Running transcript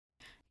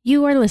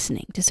You are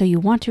listening to So You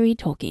Want to Read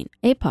Tolkien,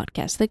 a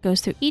podcast that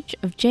goes through each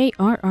of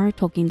J.R.R.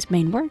 Tolkien's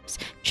main works,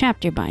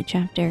 chapter by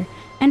chapter,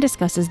 and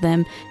discusses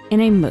them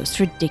in a most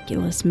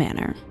ridiculous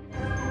manner.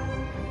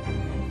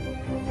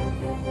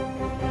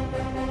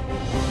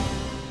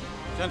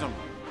 Gentlemen.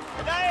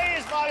 Today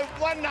is my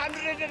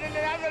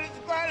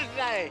 111th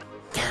birthday.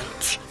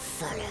 Don't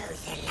follow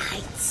the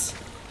lights.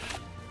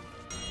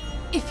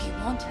 If you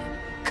want him,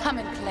 come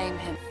and claim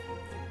him.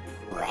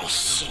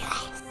 Precious.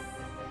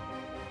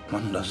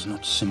 One does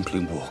not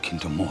simply walk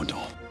into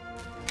Mordor.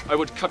 I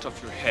would cut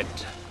off your head,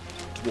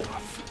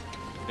 dwarf,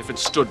 if it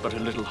stood but a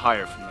little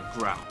higher from the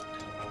ground.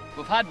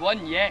 We've had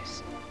one, yes.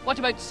 What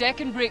about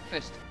second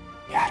breakfast?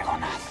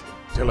 Yargonath.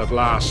 Till at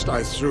last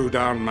I threw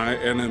down my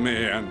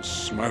enemy and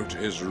smote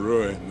his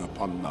ruin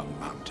upon the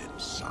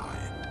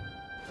mountainside.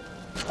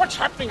 What's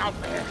happening out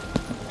there?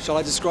 Shall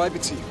I describe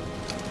it to you?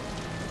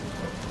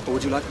 Or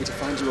would you like me to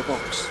find you a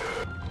box?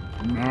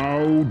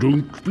 Now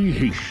don't be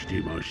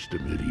hasty, Master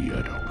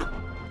Meriadoc.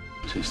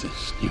 What is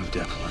this new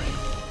devilry?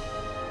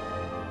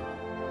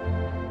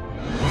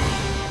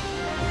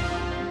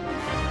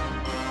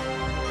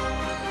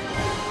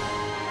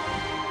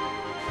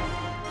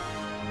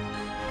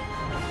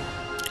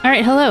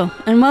 Alright, hello,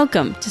 and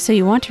welcome to So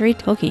You Want to Read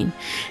Tolkien.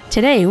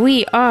 Today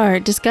we are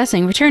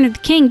discussing Return of the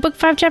King, Book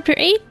 5, Chapter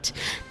 8,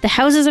 The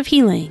Houses of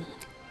Healing.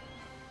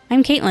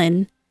 I'm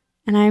Caitlin,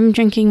 and I'm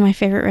drinking my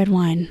favorite red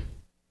wine,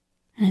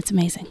 and it's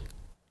amazing.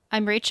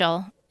 I'm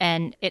Rachel,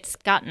 and it's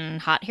gotten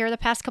hot here the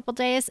past couple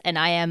days, and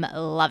I am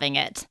loving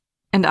it.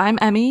 And I'm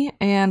Emmy,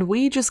 and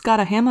we just got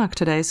a hammock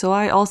today, so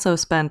I also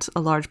spent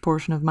a large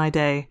portion of my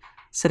day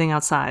sitting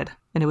outside,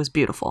 and it was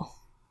beautiful.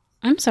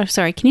 I'm so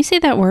sorry, can you say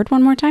that word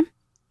one more time?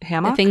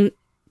 Hammock?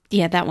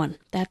 Yeah, that one.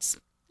 That's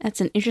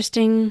an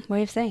interesting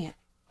way of saying it.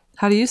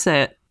 How do you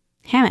say it?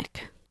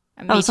 Hammock.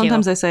 Me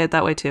sometimes too. I say it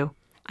that way too.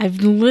 I've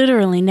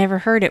literally never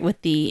heard it with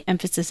the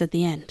emphasis at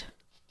the end.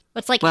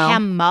 It's like Well-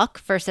 hammock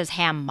versus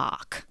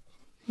hammock.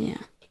 Yeah.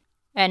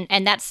 And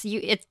that's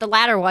you. It's the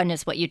latter one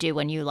is what you do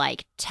when you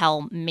like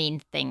tell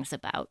mean things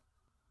about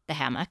the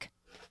hammock.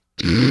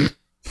 You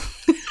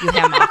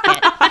hammock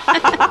it.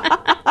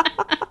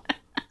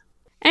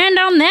 And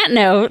on that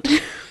note,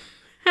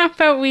 how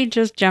about we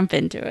just jump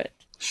into it?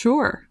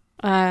 Sure.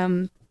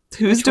 Which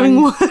Who's doing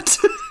one? what?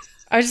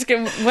 I was just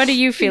gonna, what are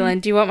you feeling?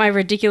 Do you want my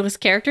ridiculous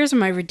characters or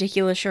my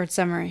ridiculous short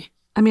summary?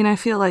 I mean, I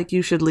feel like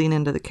you should lean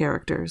into the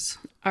characters.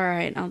 All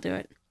right, I'll do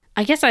it.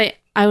 I guess I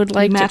would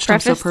like You to matched them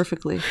preface so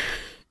perfectly.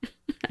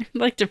 I'd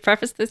like to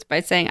preface this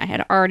by saying I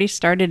had already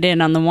started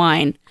in on the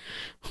wine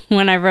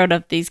when I wrote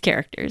up these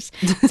characters.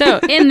 So,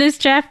 in this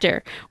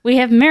chapter, we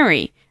have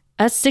Merry,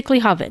 a sickly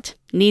hobbit,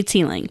 needs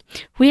healing.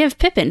 We have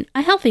Pippin,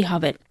 a healthy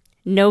hobbit,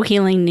 no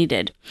healing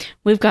needed.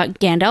 We've got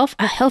Gandalf,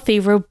 a healthy,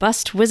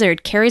 robust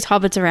wizard, carries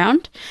hobbits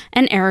around,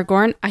 and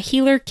Aragorn, a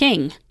healer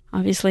king,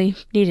 obviously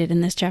needed in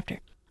this chapter.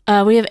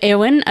 We have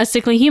Éowyn, a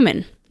sickly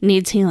human,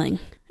 needs healing.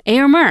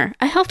 Éomer,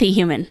 a healthy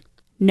human,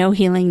 no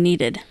healing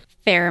needed.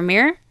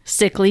 Faramir,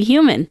 sickly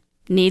human,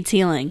 needs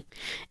healing.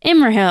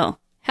 Imrahil,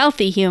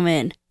 healthy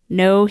human,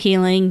 no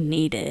healing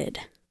needed.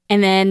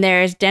 And then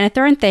there's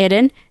Denethor and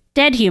Theoden,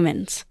 dead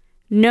humans,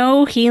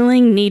 no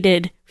healing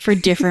needed for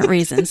different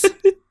reasons.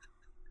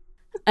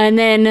 And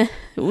then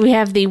we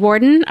have the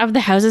Warden of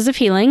the Houses of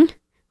Healing,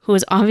 who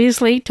is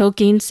obviously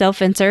Tolkien's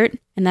self-insert,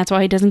 and that's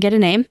why he doesn't get a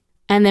name.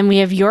 And then we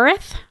have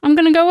Yorith, I'm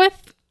going to go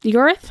with.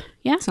 Yorith,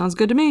 yeah. Sounds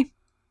good to me.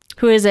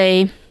 Who is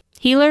a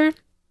healer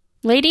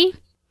lady.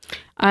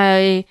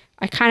 I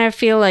kind of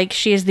feel like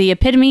she is the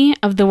epitome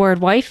of the word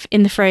wife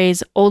in the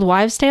phrase old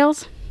wives'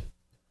 tales.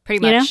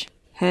 Pretty You much. know?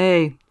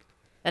 Hey,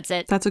 That's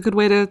it. that's a good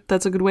way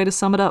to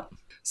sum it up.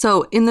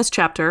 So, in this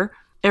chapter,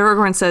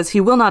 Aragorn says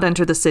he will not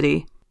enter the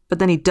city, but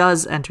then he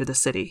does enter the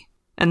city.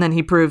 And then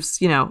he proves,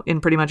 in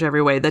pretty much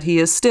every way that he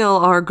is still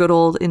our good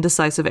old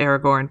indecisive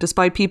Aragorn,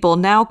 despite people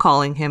now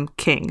calling him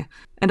king.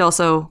 And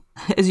also,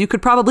 as you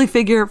could probably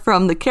figure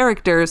from the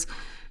characters,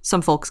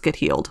 some folks get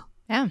healed.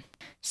 Yeah.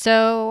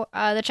 So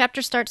the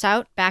chapter starts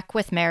out back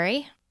with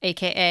Merry,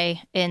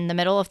 a.k.a. in the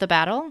middle of the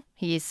battle.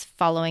 He's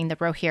following the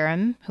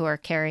Rohirrim, who are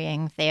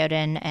carrying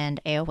Theoden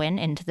and Éowyn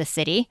into the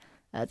city.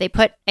 They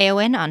put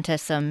Éowyn onto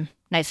some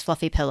nice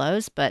fluffy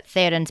pillows, but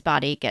Theoden's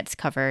body gets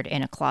covered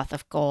in a cloth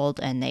of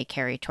gold, and they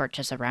carry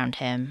torches around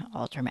him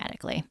all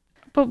dramatically.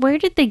 But where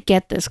did they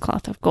get this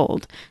cloth of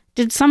gold?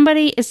 Is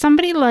somebody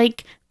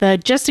like the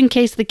just in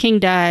case the king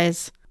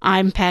dies,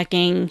 I'm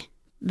packing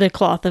the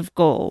cloth of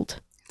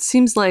gold?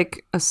 Seems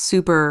like a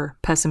super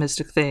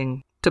pessimistic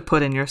thing to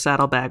put in your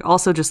saddlebag.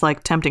 Also just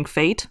like tempting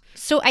fate.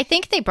 So I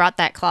think they brought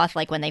that cloth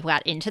like when they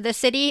got into the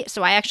city.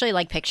 So I actually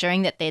like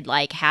picturing that they'd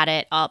like had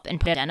it up and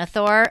put it in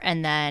Denethor,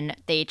 and then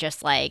they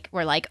just like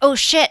were like, oh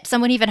shit,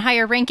 someone even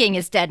higher ranking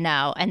is dead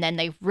now, and then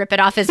they rip it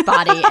off his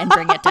body and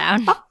bring it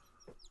down.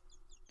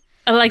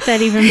 I like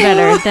that even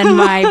better than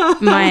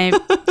my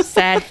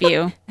sad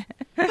view.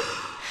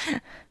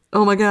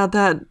 Oh my god,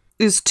 that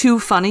is too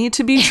funny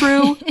to be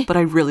true, but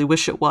I really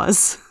wish it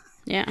was.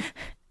 Yeah.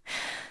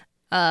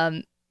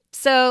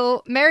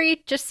 So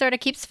Merry just sort of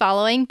keeps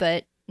following,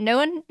 but no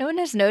one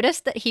has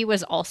noticed that he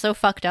was also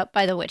fucked up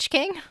by the Witch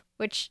King,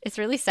 which is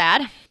really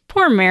sad.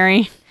 Poor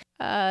Mary.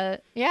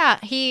 Yeah,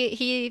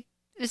 he's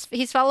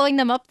following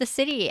them up the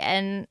city,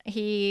 and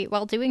he,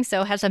 while doing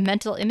so, has a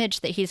mental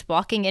image that he's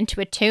walking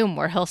into a tomb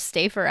where he'll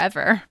stay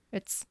forever.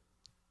 It's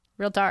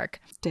real dark.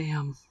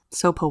 Damn.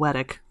 So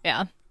poetic.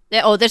 Yeah.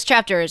 Oh, this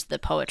chapter is the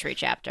poetry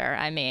chapter.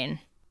 I mean,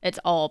 it's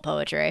all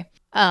poetry.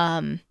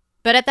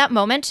 But at that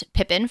moment,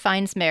 Pippin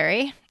finds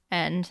Mary,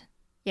 and,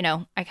 you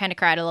know, I kind of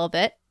cried a little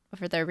bit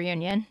over their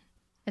reunion.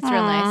 It's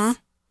real nice.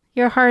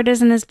 Your heart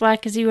isn't as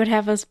black as you would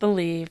have us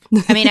believe.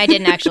 I mean, I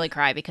didn't actually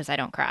cry because I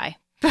don't cry.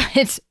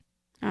 But,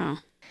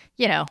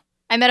 you know,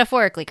 I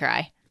metaphorically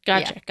cry.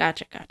 Gotcha.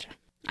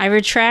 I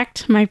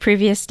retract my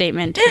previous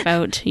statement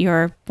about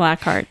your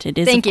black heart. It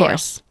is, Thank of you.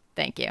 course.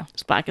 Thank you.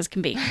 As black as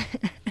can be.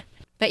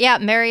 But yeah,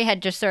 Mary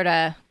had just sort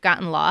of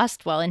gotten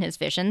lost while in his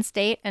vision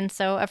state, and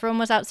so everyone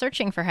was out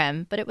searching for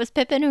him, but it was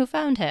Pippin who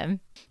found him.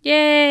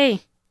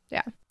 Yay!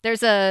 Yeah.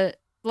 There's a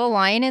little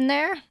line in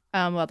there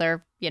while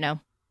they're, you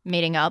know,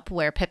 meeting up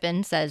where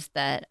Pippin says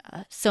that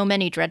so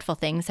many dreadful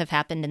things have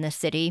happened in the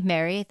city,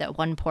 Mary, that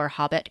one poor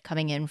hobbit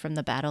coming in from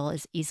the battle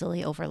is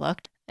easily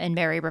overlooked. And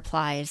Mary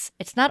replies,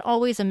 "It's not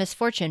always a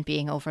misfortune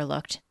being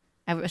overlooked.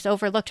 I was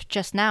overlooked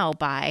just now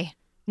by...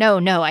 No,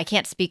 I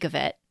can't speak of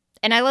it."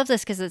 And I love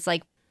this because it's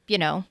like, you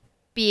know,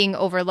 being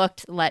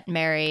overlooked let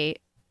Mary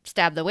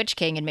stab the Witch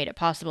King and made it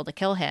possible to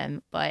kill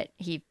him, but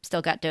he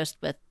still got dosed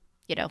with,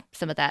 you know,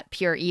 some of that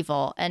pure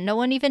evil, and no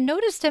one even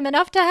noticed him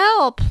enough to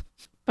help.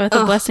 Both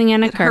a blessing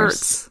and a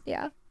Hurts. curse.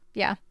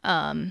 Yeah.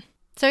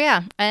 So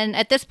yeah, and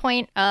at this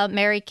point,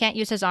 Mary can't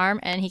use his arm,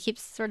 and he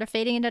keeps sort of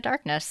fading into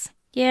darkness.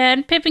 Yeah,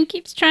 and Pippin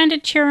keeps trying to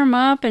cheer him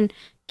up and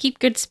keep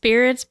good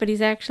spirits, but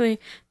he's actually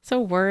so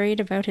worried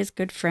about his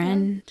good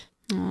friend.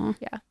 Aw.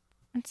 Yeah,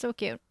 it's so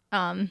cute.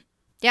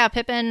 Yeah,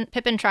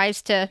 Pippin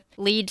tries to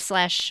lead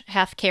 /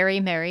 half carry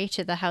Mary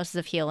to the Houses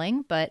of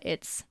Healing, but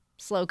it's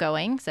slow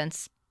going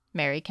since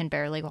Mary can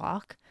barely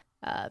walk.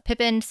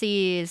 Pippin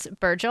sees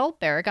Burgel,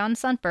 Baragon's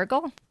son,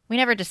 Burgle. We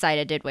never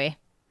decided, did we?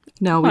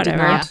 No, we Whatever.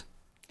 did not.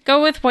 Yeah.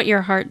 Go with what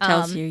your heart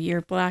tells you.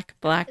 Your black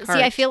heart.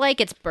 See, I feel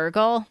like it's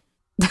Burgle,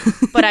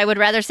 but I would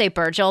rather say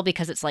Burgel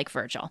because it's like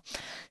Virgil.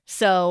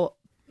 So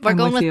we're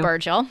going with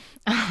Burgel,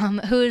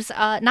 who's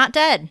not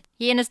dead.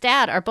 He and his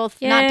dad are both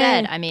not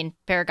dead. I mean,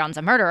 Baragon's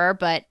a murderer,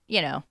 but,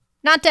 you know,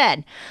 not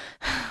dead.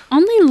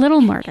 Only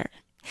little murder.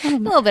 A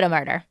little bit of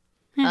murder.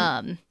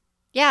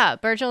 Yeah,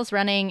 Burgel's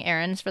running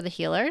errands for the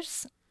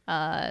healers.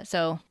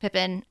 So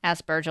Pippin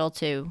asks Burgel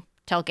to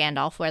tell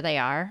Gandalf where they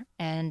are,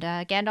 and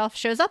Gandalf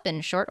shows up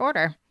in short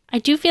order. I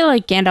do feel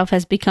like Gandalf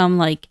has become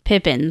like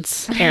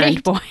Pippin's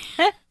errand boy.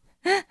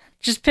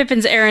 Just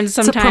Pippin's errands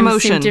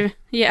sometimes seem to,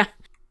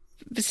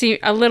 seem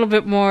a little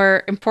bit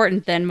more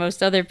important than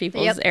most other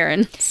people's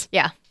errands.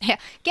 Yeah.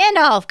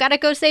 Gandalf, gotta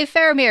go save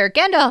Faramir.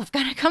 Gandalf,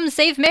 gotta come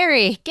save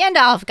Mary.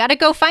 Gandalf, gotta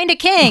go find a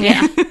king.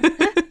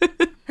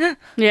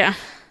 Yeah.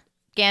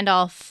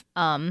 Gandalf,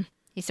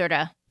 he sort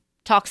of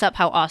talks up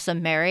how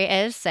awesome Mary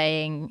is,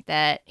 saying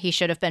that he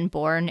should have been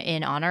born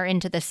in honor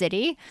into the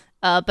city.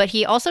 But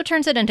he also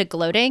turns it into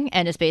gloating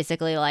and is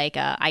basically like,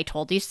 I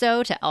told you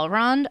so to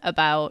Elrond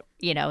about,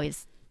 you know,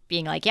 he's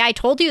being like, yeah, I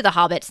told you the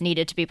hobbits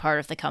needed to be part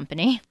of the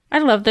company. I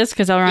love this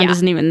because Elrond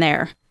isn't even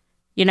there,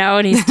 you know,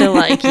 and he's still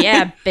like,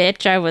 yeah,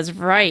 bitch, I was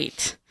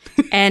right.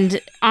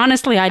 And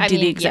honestly, I'd do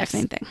the exact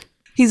same thing.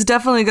 He's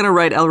definitely going to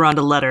write Elrond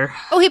a letter.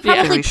 Oh, he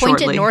probably pointed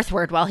shortly.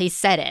 northward while he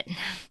said it.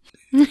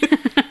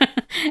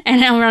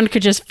 And Elrond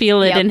could just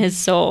feel it in his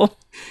soul.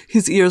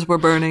 His ears were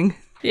burning.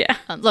 Yeah.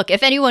 Look,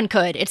 if anyone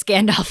could, it's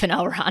Gandalf and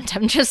Elrond.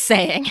 I'm just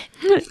saying.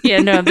 Yeah,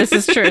 no, this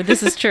is true.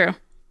 This is true.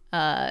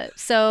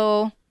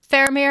 So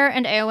Faramir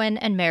and Éowyn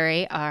and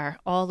Mary are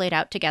all laid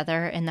out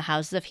together in the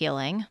Houses of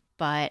Healing,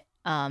 but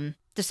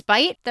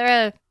despite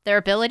their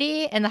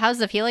ability in the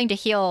Houses of Healing to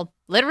heal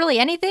literally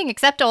anything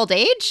except old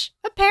age,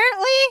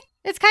 apparently,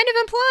 it's kind of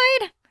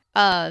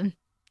implied.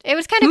 It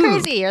was kind of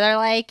crazy. They're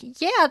like,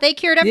 yeah, they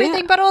cured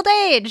everything but old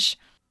age.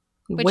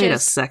 Wait a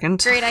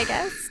second. Great, I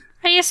guess.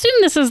 I assume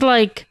this is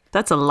like...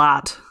 That's a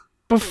lot.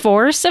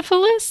 Before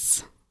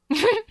syphilis?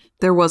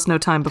 There was no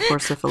time before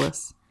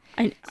syphilis.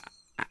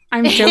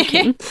 I'm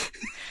joking.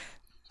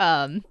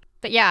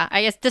 But yeah,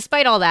 I guess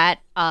despite all that,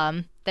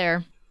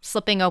 they're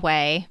slipping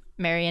away,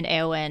 Mary and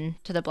Éowyn,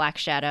 to the Black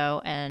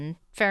Shadow, and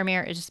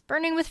Faramir is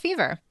burning with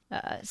fever.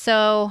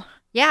 So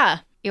yeah,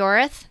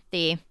 Ioreth,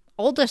 the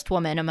oldest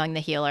woman among the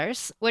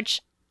healers,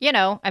 which, you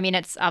know, I mean,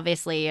 it's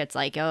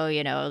like, oh,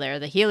 you know, they're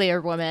the healer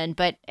woman,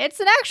 but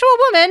it's an actual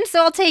woman,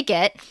 so I'll take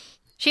it.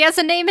 She has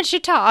a name and she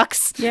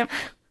talks. Yep.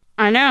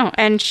 I know.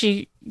 And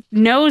she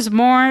knows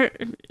more,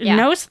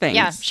 knows things.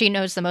 Yeah, she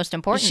knows the most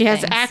important She has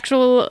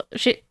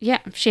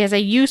things. She has a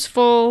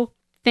useful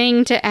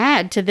thing to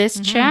add to this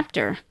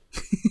chapter.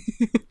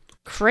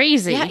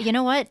 Crazy. Yeah, you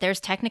know what? There's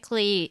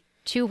technically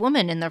 2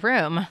 women in the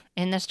room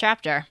in this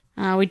chapter.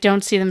 We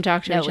don't see them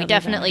talk to each other. No, we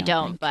definitely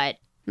don't, but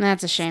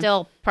that's a shame.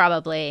 Still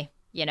probably,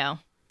 you know,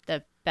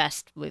 the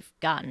best we've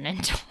gotten in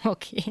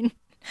Tolkien.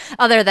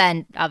 Other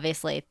than,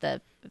 obviously,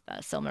 the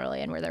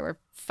Silmarillion, where there were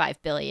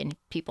 5 billion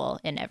people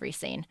in every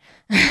scene.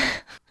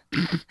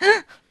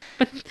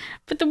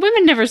 But the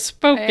women never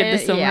spoke in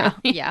the Silmarillion.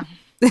 Yeah.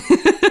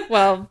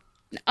 Well,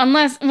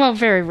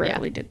 very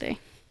rarely did they.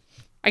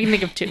 I can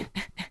think of 2.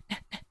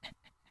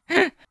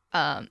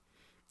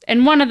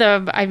 And one of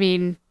them, I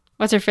mean,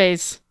 what's her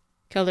face?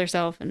 Killed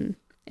herself and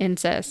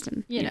incest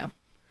and, you know.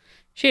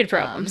 She had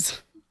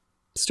problems.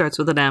 Starts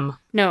with an M.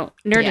 No,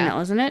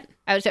 Nerdinel, isn't it?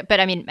 But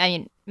I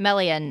mean,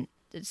 Melian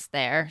is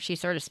there. She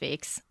sort of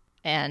speaks.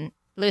 And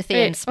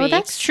Luthien speaks. Oh,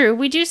 that's true.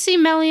 We do see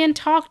Melian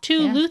talk to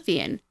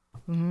Luthien.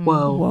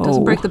 Whoa.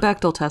 Doesn't break the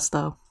Bechdel test,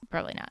 though.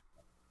 Probably not.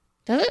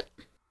 Does it?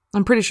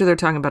 I'm pretty sure they're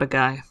talking about a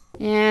guy.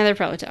 Yeah, they're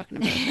probably talking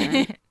about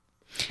it.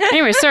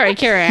 Anyway, sorry,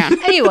 carry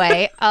on.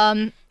 Anyway,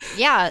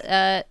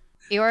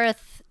 Eorith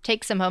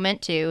takes a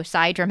moment to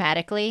sigh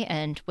dramatically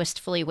and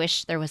wistfully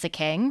wish there was a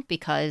king,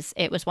 because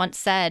it was once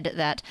said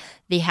that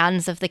the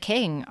hands of the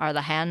king are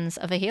the hands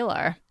of a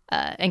healer.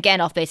 And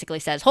Gandalf basically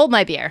says, "Hold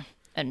my beer,"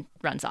 and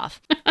runs off.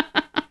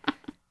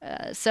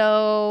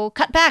 So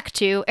cut back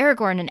to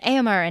Aragorn and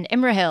Éomer and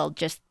Imrahil,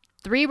 just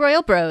 3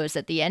 royal bros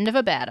at the end of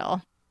a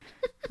battle.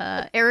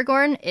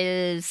 Aragorn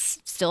is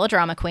still a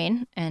drama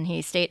queen, and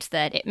he states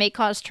that it may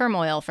cause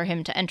turmoil for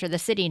him to enter the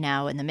city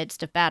now in the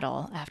midst of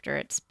battle after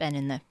it's been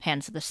in the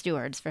hands of the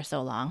stewards for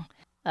so long.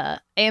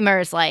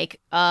 Éomer is like,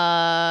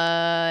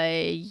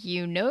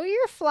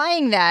 you're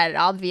flying that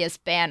obvious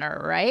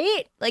banner,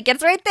 right? Like,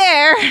 it's right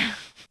there.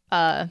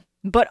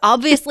 But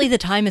obviously the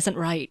time isn't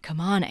right.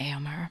 Come on,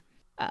 Éomer.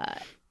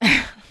 I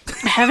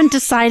haven't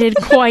decided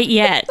quite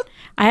yet.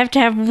 I have to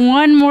have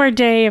one more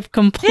day of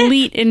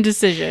complete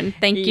indecision.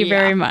 Thank you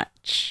very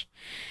much.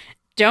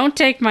 Don't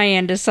take my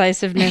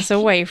indecisiveness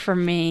away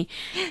from me,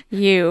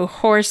 you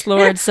horse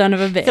lord son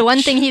of a bitch. The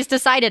one thing he's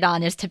decided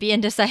on is to be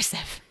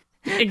indecisive.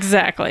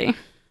 Exactly.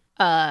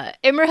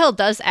 Imrahil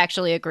does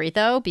actually agree,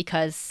 though,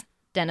 because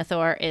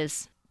Denethor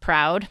is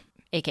proud,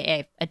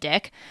 aka a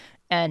dick,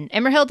 and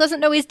Imrahil doesn't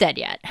know he's dead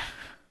yet.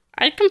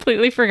 I'd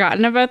completely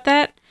forgotten about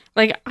that.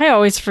 Like, I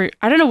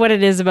don't know what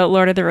it is about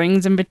Lord of the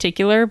Rings in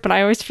particular, but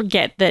I always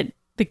forget that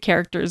the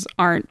characters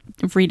aren't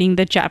reading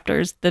the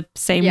chapters the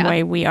same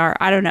way we are.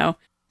 I don't know.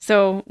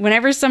 So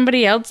whenever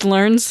somebody else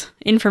learns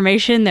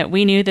information that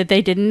we knew that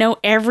they didn't know,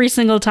 every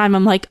single time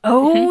I'm like,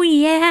 oh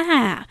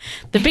yeah.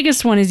 The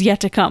biggest one is yet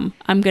to come.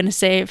 I'm going to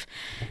save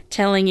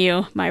telling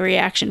you my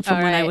reaction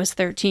from when I was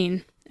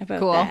 13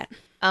 about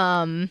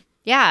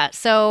that.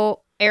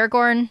 So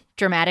Aragorn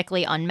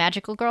dramatically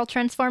unmagical girl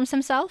transforms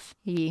himself.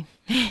 He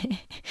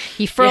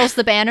furls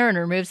the banner and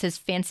removes his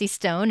fancy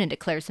stone and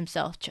declares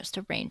himself just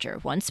a ranger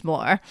once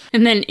more.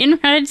 And then in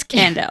rides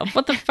Gandalf.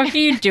 What the fuck are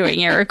you doing,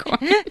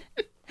 Aragorn?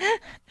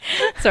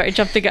 Sorry,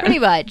 jumped the gun. Pretty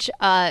much.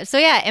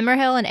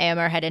 Imrahil and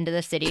Éomer head into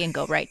the city and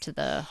go right to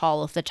the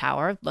Hall of the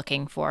Tower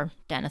looking for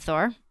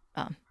Denethor.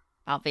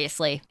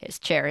 Obviously, his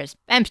chair is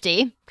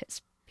empty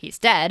because he's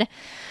dead.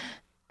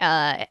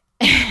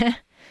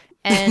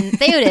 And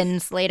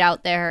Theoden's laid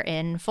out there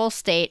in full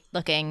state,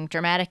 looking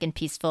dramatic and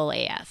peaceful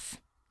AF.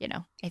 You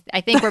know,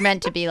 I think we're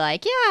meant to be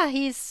like, yeah,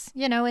 he's,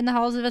 in the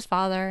halls of his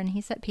father and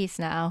he's at peace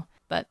now.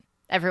 But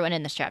everyone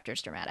in this chapter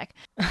is dramatic.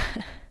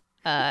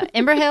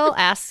 Imrahil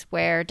asks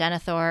where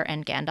Denethor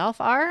and Gandalf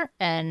are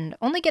and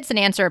only gets an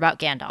answer about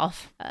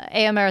Gandalf.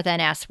 Éomer then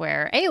asks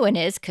where Éowyn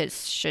is,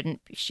 because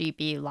shouldn't she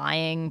be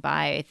lying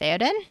by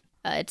Theoden?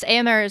 It's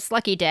Éomer's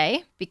lucky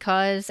day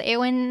because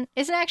Éowyn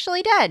isn't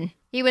actually dead.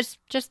 He was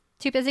just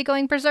too busy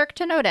going berserk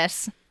to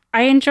notice.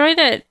 I enjoy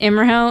that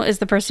Imrahil is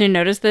the person who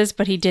noticed this,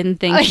 but he didn't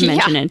think to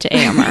mention it to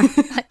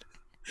Éomer.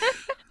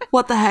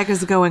 What the heck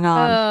is going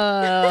on?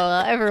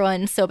 Oh,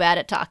 everyone's so bad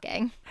at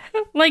talking.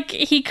 Like,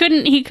 he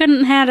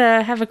couldn't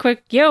have a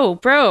quick, yo,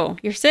 bro,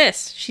 your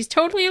sis, she's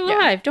totally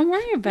alive. Don't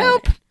worry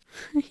about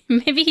it.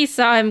 Maybe he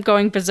saw him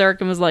going berserk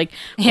and was like,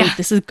 wait,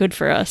 this is good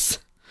for us.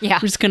 Yeah.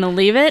 We're just going to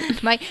leave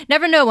it. Might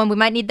never know when we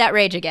might need that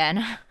rage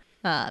again.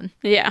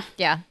 Yeah.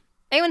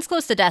 Éowyn's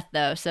close to death,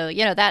 though, so,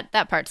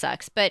 that part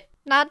sucks. But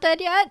not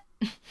dead yet.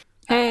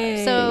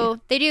 Hey. So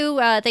they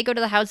go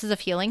to the Houses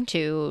of Healing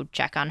to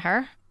check on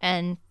her,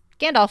 and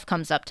Gandalf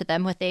comes up to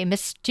them with a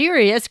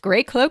mysterious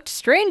gray-cloaked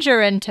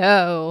stranger in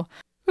tow.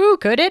 Who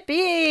could it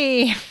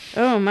be?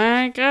 Oh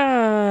my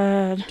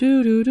god.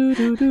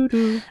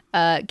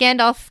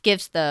 Gandalf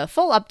gives the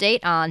full update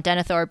on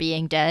Denethor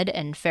being dead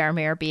and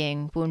Faramir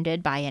being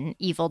wounded by an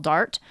evil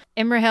dart.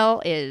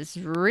 Imrahil is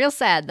real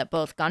sad that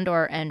both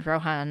Gondor and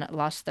Rohan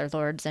lost their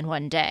lords in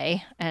one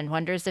day and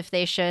wonders if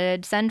they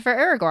should send for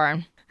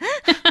Aragorn.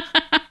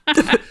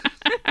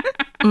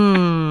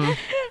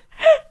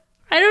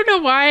 I don't know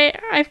why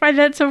I find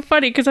that so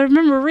funny, because I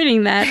remember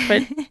reading that,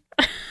 but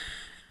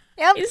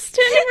yep. He's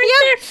standing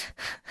right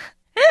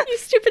there. You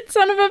stupid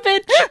son of a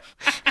bitch.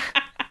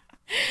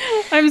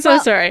 I'm so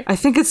sorry. I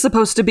think it's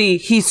supposed to be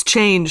he's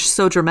changed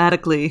so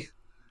dramatically.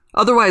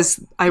 Otherwise,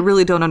 I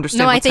really don't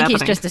understand what's happening. No, I think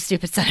he's just a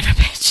stupid son of a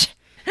bitch.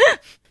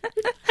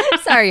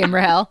 Sorry,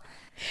 Imrahil.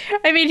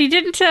 I mean, he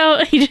didn't tell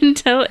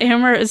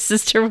Éomer his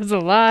sister was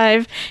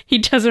alive. He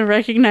doesn't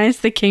recognize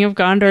the King of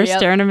Gondor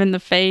staring him in the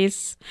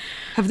face.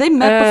 Have they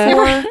met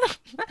before?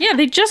 Yeah,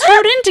 they just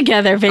rode in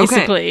together,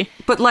 basically. Okay.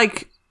 But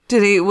like,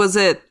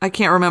 I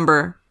can't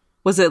remember.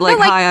 Was it like,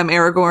 hi, I'm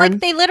Aragorn? Like,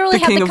 they literally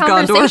the had King the of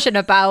conversation Gondor?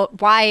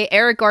 about why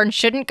Aragorn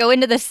shouldn't go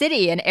into the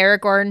city, and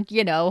Aragorn,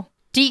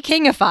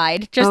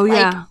 de-kingified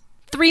just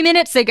 3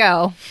 minutes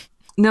ago.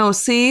 No,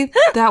 see,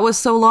 that was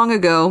so long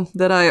ago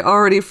that I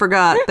already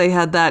forgot they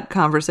had that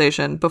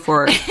conversation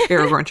before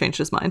Aragorn changed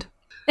his mind.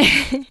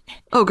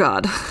 Oh,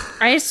 God.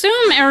 I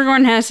assume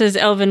Aragorn has his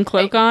elven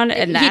cloak on,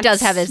 and he does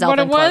have his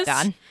elven cloak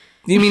on.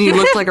 You mean he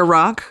looked like a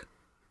rock?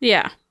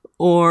 Yeah.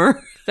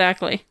 Or?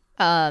 Exactly.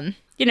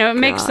 It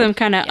makes them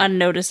kind of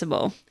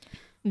unnoticeable.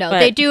 No,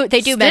 they do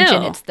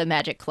mention it's the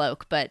magic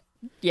cloak, but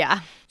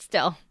yeah,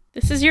 still.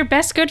 This is your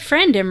best good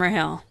friend,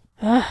 Imrahil.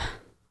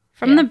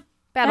 From the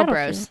Battle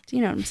Bros. You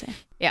know what I'm saying?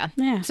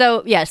 Yeah.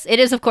 So, yes, it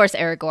is, of course,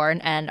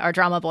 Aragorn, and our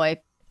drama boy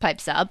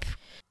pipes up,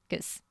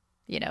 because,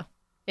 it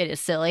is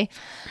silly.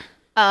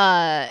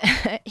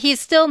 He's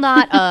still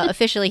not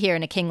officially here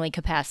in a kingly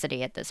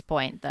capacity at this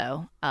point,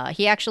 though.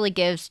 He actually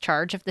gives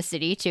charge of the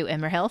city to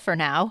Imrahil for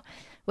now,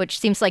 which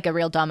seems like a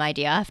real dumb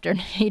idea after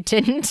he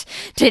didn't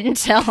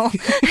tell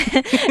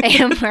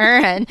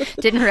Éomer and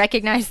didn't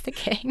recognize the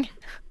king.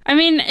 I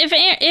mean,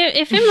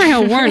 if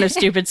Imrahil weren't a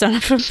stupid son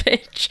of a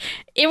bitch,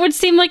 it would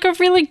seem like a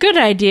really good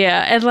idea.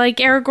 And like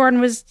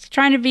Aragorn was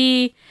trying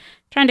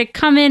to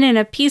come in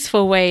a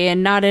peaceful way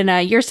and not in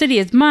a "your city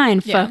is mine,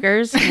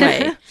 fuckers"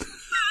 way.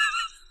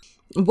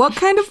 What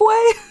kind of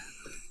way?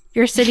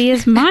 Your city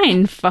is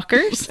mine,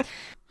 fuckers.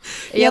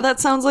 Yeah, that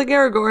sounds like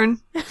Aragorn.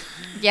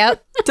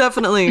 Yep.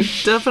 Definitely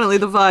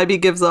the vibe he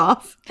gives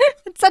off.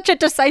 It's such a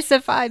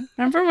decisive vibe.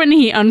 Remember when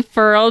he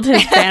unfurled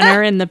his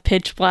banner in the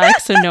pitch black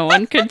so no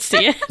one could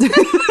see it?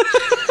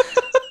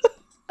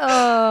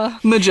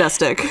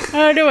 Majestic.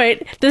 Oh, no,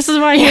 wait. This is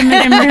why him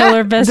and Imrahil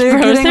are best They're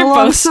bros. getting They're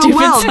along both so stupid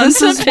well. sons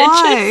This of is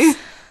bitches.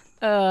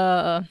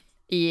 why.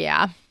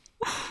 Yeah.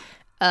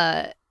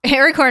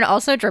 Aragorn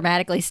also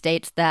dramatically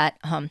states that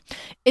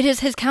it is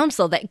his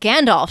counsel that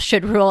Gandalf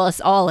should rule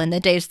us all in the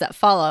days that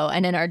follow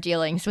and in our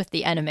dealings with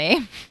the enemy.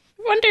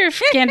 I wonder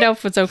if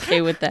Gandalf was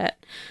okay with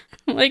that.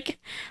 Like,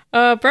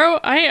 bro,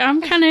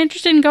 I'm kind of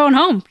interested in going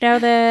home now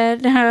that,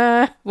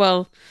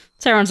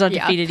 Sauron's not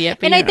defeated yet.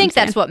 But and I think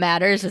that's what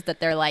matters, is that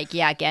they're like,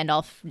 yeah,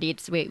 Gandalf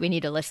we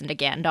need to listen to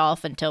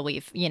Gandalf until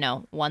we've,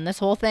 won this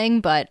whole thing.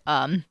 But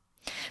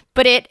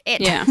it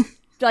yeah.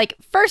 Like,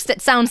 first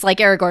it sounds like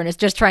Aragorn is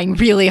just trying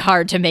really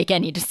hard to make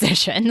any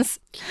decisions.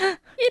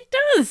 It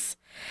does.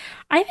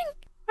 I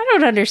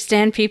don't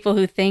understand people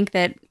who think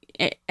that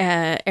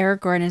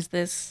Aragorn is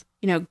this,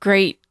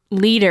 great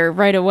leader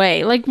right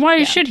away. Like,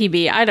 why should he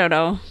be? I don't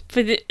know.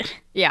 But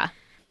yeah.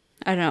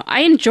 I don't know.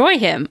 I enjoy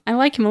him. I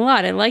like him a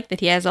lot. I like that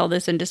he has all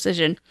this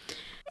indecision.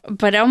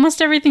 But almost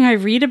everything I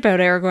read about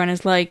Aragorn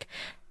is like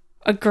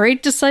a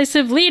great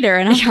decisive leader.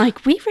 And I'm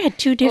like, we read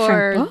two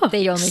different books.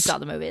 They only saw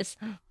the movies.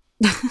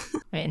 I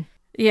mean,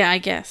 yeah, I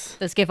guess.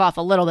 Does give off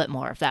a little bit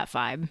more of that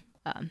vibe.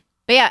 But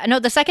yeah, no,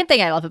 the second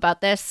thing I love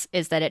about this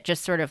is that it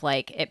just sort of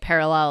like, it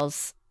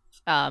parallels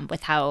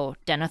with how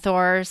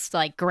Denethor's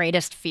like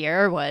greatest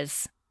fear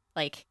was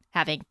like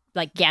having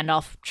like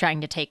Gandalf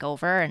trying to take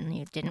over, and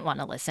he didn't want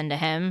to listen to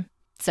him.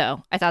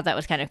 So I thought that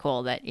was kind of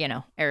cool that,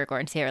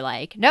 Aragorn's here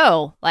like,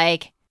 no,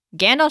 like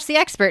Gandalf's the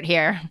expert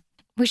here.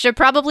 We should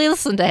probably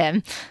listen to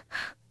him.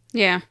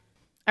 Yeah.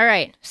 All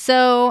right,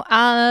 so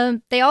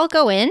they all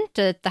go in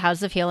to the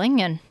House of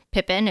Healing, and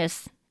Pippin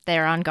is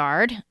there on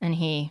guard, and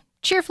he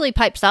cheerfully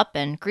pipes up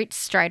and greets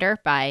Strider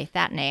by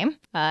that name.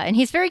 And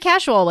he's very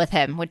casual with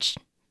him, which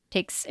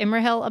takes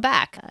Imrahil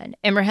aback. And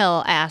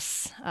Imrahil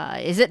asks,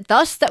 is it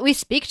thus that we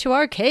speak to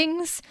our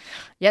kings?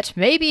 Yet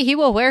maybe he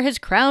will wear his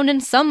crown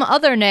in some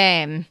other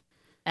name.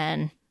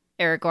 And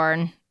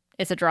Aragorn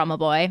is a drama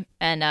boy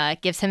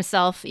and gives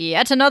himself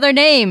yet another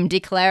name,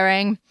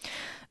 declaring,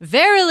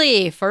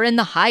 "Verily, for in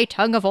the high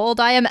tongue of old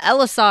I am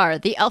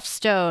Elisar, the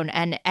Elfstone,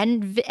 and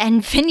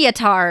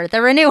Finyatar,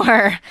 the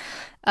Renewer."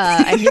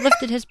 And he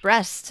lifted his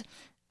breast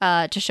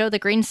to show the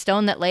green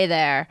stone that lay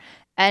there.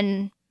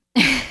 And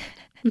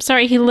I'm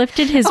sorry, he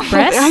lifted his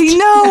breast? I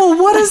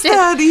know! What does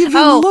that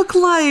even look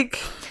like?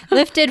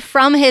 Lifted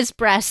from his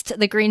breast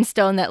the green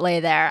stone that lay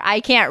there.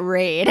 I can't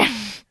read.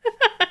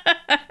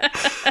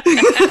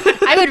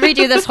 I would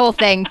redo this whole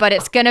thing, but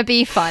it's gonna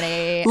be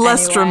funny.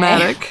 Less anyway.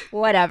 dramatic.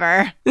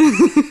 Whatever.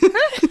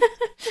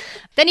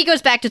 Then he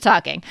goes back to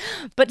talking.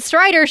 "But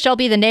Strider shall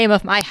be the name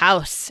of my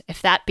house,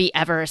 if that be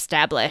ever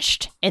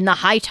established. In the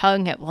high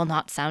tongue it will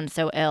not sound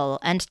so ill,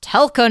 and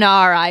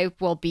Telkonar I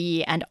will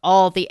be, and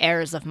all the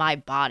heirs of my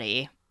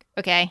body."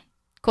 Okay,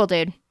 cool,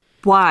 dude.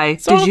 Why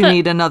did you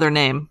need another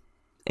name?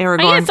 Aragorn,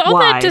 I guess all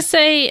why? that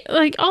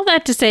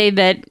to say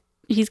that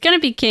he's going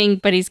to be king,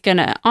 but he's going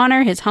to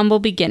honor his humble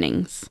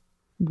beginnings.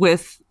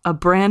 With a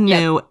brand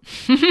new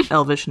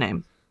Elvish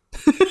name.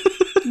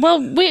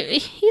 Well,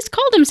 he's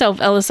called himself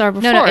Elisar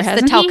before, no, it's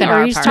hasn't the Telkonar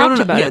he? Or he's part. talked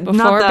about it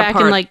before, back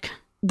in like...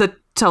 The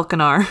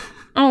Telkonar.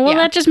 Oh, well,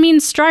 that just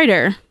means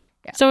Strider.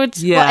 So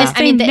it's Yeah. the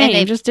same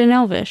name, just in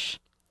Elvish.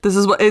 This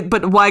is what.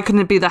 But why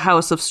couldn't it be the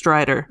House of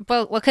Strider?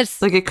 Well,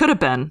 because Like it could have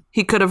been.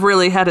 He could have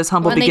really had his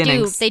humble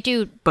beginnings. They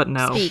do but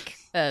no. speak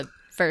a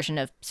version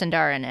of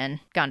Sindarin and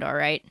Gondor,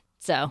 right?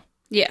 So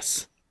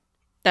Yes,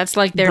 that's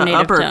like their the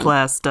native upper tongue.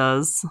 class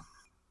does.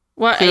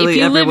 Well, Clearly if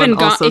you live in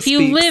everyone also if you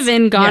speaks. live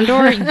in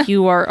Gondor,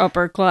 you are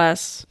upper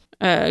class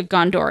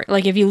Gondor.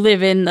 Like if you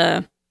live in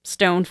the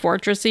stone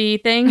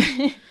fortressy thing,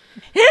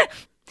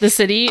 the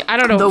city. I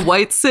don't know. The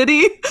White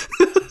City.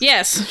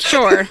 Yes,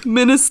 sure.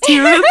 Minas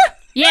Tirith.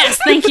 Yes,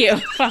 thank you.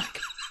 Fuck.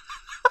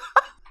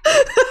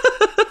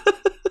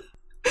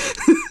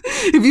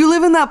 If you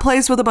live in that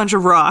place with a bunch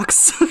of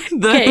rocks,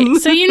 then Okay,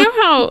 so you know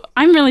how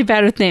I'm really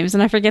bad with names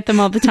and I forget them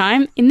all the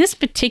time? In this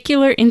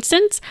particular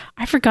instance,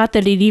 I forgot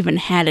that it even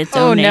had its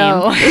own name.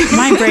 no.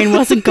 My brain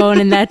wasn't going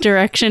in that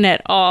direction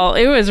at all.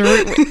 It was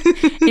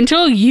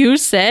until you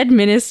said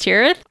Minas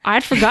Tirith,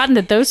 I'd forgotten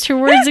that those two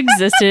words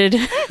existed.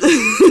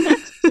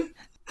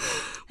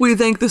 we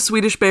thank the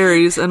Swedish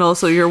berries and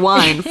also your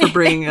wine for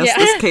bringing us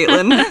this,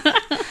 Caitlin.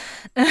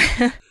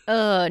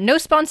 no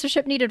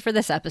sponsorship needed for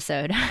this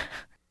episode.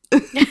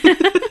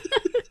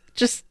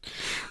 Just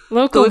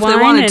local So if they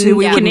wine wanted and to,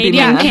 we wouldn't be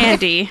Canadian mad.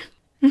 candy.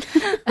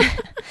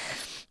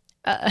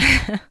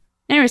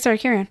 Anyway, sorry,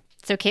 carry on.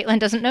 So Caitlin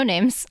doesn't know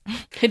names.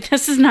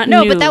 This is not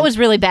No, new. but that was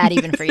really bad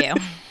even for you.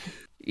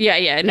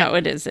 Yeah, no,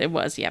 it is. It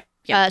was, yep.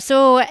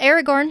 So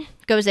Aragorn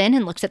goes in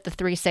and looks at the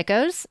three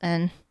sickos,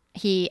 and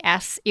he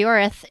asks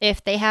Eorith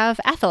if they have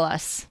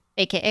Athelas,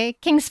 aka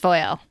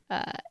Kingsfoil.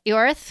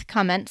 Eorith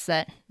comments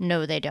that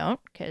no, they don't,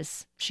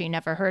 because she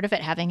never heard of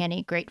it having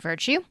any great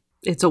virtue.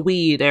 It's a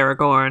weed,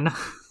 Aragorn.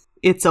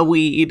 It's a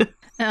weed.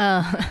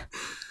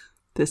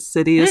 This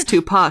city is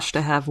too posh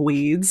to have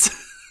weeds.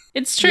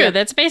 It's true.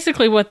 That's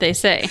basically what they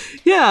say.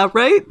 Yeah,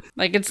 right?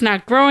 Like, it's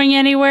not growing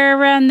anywhere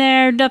around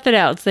there, nothing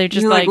else. They're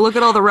just You're like, look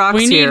at all the rocks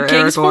we need here,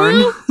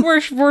 Kingsfoil?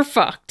 Aragorn. We're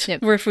fucked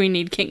Yep. if we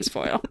need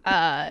Kingsfoil.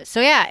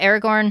 So yeah,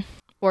 Aragorn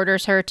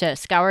orders her to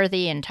scour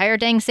the entire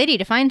dang city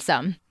to find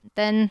some.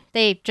 Then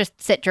they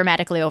just sit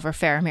dramatically over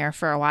Faramir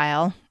for a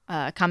while,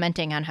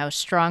 commenting on how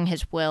strong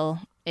his will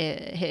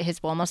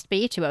must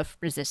be to have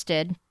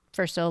resisted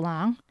for so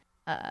long.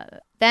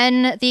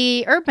 Then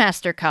the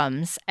Herbmaster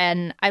comes,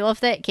 and I love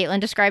that Caitlin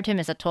described him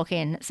as a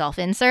Tolkien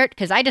self-insert,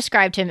 because I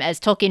described him as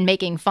Tolkien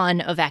making fun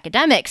of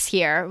academics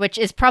here, which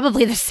is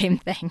probably the same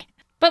thing.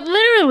 But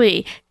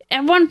literally,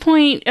 at one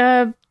point,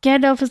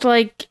 Gandalf is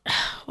like,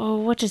 oh,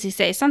 what does he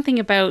say? Something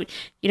about,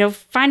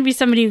 find me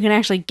somebody who can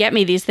actually get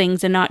me these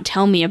things and not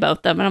tell me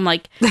about them. And I'm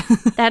like,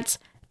 that's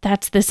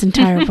this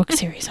entire book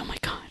series. Oh my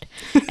God.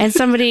 And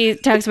somebody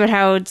talks about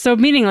how it's so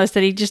meaningless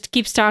that he just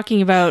keeps talking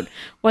about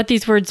what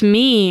these words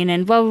mean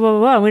and blah, blah, blah,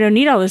 blah. We don't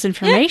need all this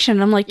information.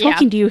 I'm like,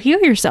 Tolkien, do you hear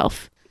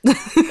yourself?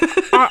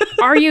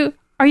 Are you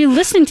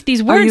listening to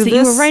these words that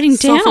you were writing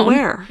down?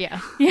 Self-aware?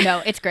 Yeah.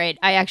 No, it's great.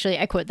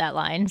 I quote that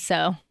line.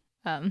 So,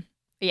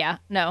 yeah,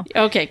 no.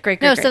 Okay,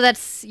 great. No, so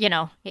that's,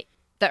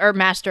 the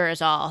Herbmaster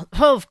is all,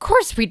 oh, of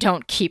course we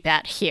don't keep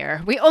that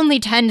here. We only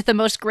tend the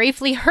most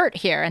gravely hurt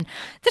here, and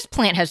this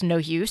plant has no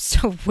use,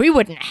 so we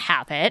wouldn't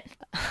have it.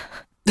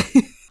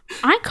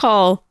 I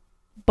call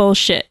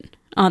bullshit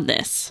on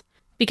this.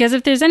 Because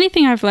if there's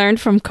anything I've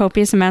learned from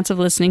copious amounts of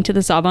listening to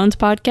the Sawbones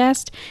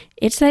podcast,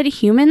 it's that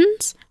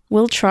humans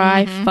will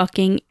try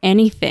fucking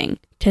anything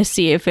to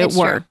see if it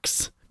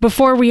works. True.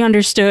 Before we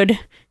understood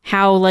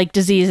how,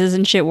 diseases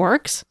and shit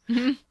works,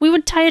 we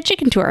would tie a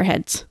chicken to our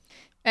heads.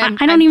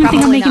 I don't even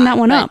think I'm making that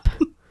one up.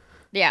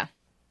 Yeah.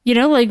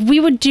 We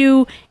would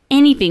do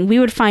anything. We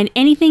would find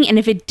anything, and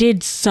if it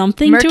did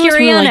something Mercury to us,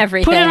 we were on like,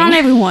 everything. put it on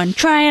everyone.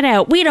 Try it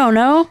out. We don't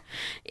know.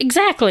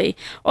 Exactly.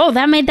 Oh,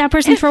 that made that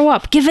person throw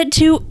up. Give it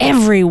to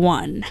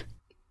everyone.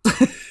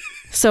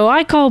 So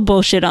I call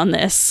bullshit on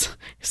this.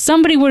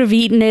 Somebody would have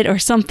eaten it or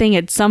something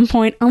at some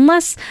point,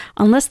 unless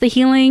the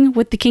healing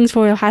with the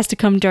Kingsfoil has to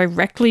come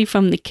directly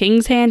from the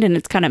king's hand and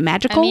it's kind of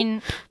magical. I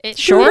mean, it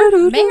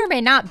sure may or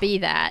may not be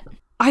that.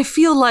 I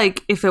feel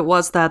like if it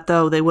was that,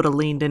 though, they would have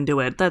leaned into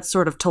it. That's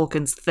sort of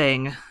Tolkien's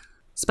thing.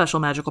 Special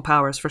magical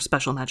powers for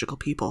special magical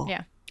people.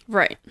 Yeah.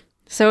 Right.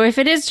 So if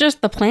it is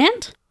just the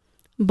plant,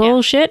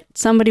 bullshit,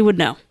 somebody would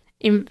know.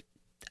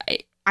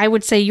 I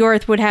would say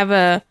Eorith would have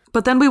a...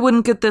 But then we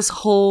wouldn't get this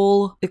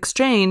whole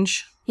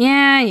exchange.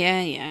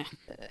 Yeah.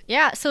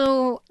 Yeah,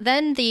 so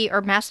then the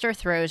Herbmaster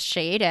throws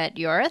shade at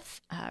Eorith,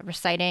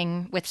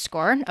 reciting with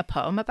scorn a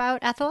poem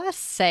about Athelas,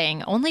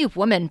 saying only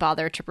women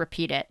bother to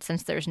repeat it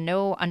since there's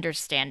no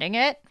understanding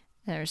it.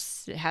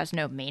 It has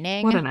no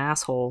meaning. What an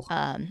asshole.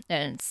 And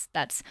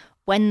that's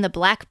when the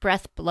black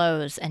breath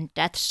blows and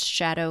death's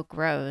shadow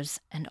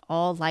grows and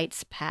all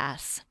lights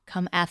pass.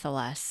 Come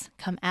Athelas,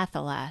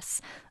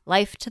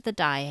 life to the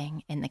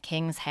dying in the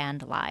king's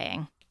hand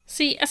lying.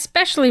 See,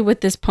 especially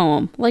with this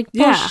poem,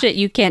 bullshit,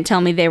 you can't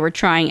tell me they weren't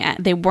trying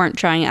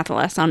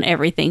Athelas on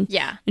everything.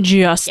 Yeah.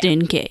 Just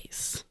in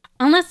case.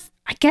 Unless,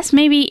 I guess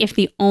maybe if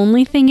the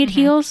only thing it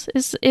heals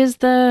is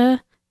the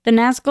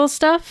Nazgul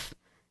stuff,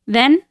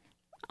 then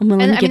I'm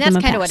willing to give them a pass.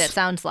 That's kind of what it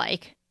sounds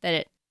like, that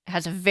it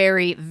has a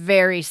very,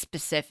 very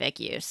specific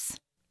use.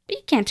 But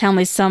you can't tell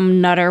me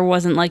some nutter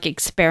wasn't like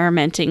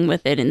experimenting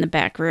with it in the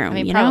back room. I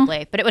mean, you probably.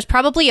 know? But it was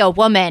probably a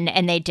woman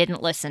and they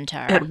didn't listen to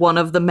her. At one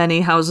of the many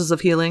houses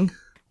of healing.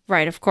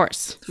 Right, of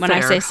course. When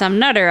I Fair. say some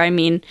nutter, I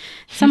mean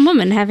some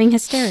woman having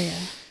hysteria.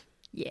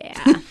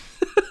 Yeah.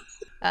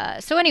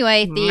 So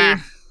anyway,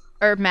 the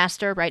herb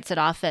master writes it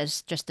off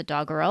as just a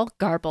doggerel,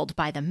 garbled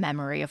by the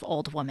memory of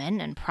old woman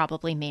and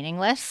probably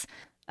meaningless.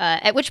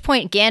 At which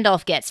point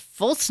Gandalf gets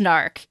full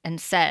snark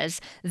and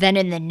says, "Then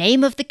in the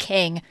name of the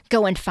king,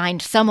 go and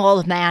find some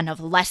old man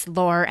of less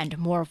lore and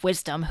more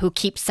wisdom who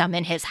keeps some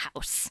in his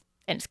house."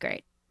 And it's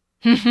great.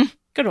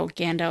 Good old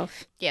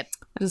Gandalf. Yep.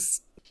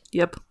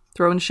 Yep,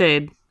 throwing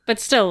shade. But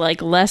still,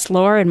 like, less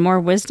lore and more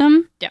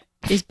wisdom. Yep.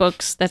 These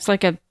books, it's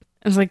like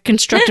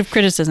constructive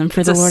criticism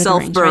for the Lord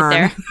of the Rings right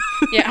there.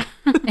 Yeah.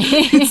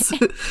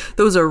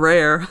 Those are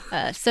rare.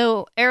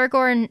 So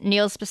Aragorn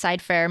kneels beside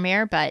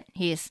Faramir, but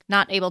he's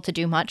not able to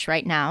do much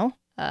right now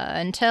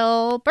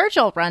until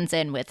Virgil runs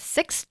in with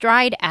 6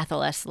 dried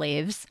athelas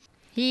leaves.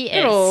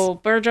 Good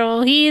old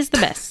Virgil, he's the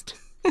best.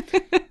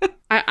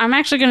 I'm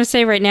actually going to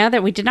say right now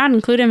that we did not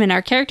include him in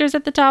our characters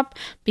at the top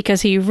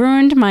because he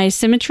ruined my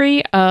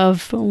symmetry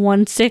of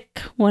one sick,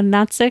 one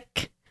not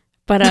sick.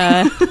 But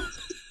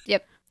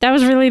yep, that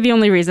was really the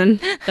only reason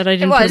that I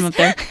didn't put him up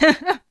there.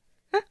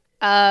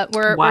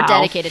 We're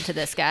dedicated to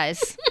this,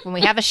 guys. When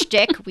we have a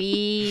shtick,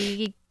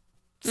 we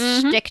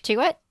stick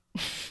to it.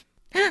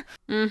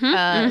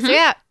 So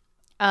yeah,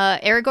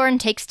 Aragorn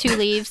takes 2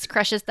 leaves,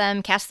 crushes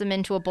them, casts them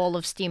into a bowl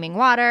of steaming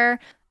water.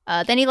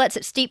 Then he lets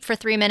it steep for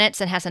 3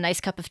 minutes and has a nice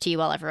cup of tea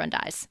while everyone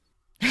dies.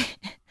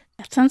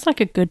 That sounds like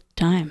a good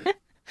time.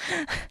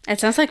 It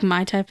sounds like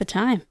my type of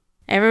time.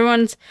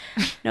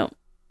 No,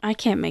 I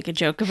can't make a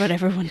joke about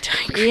everyone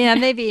dying. Yeah,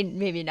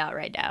 maybe not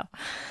right now.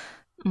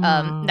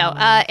 No,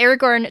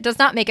 Aragorn does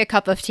not make a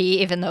cup of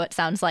tea, even though it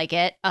sounds like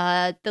it.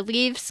 The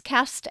leaves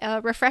cast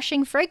a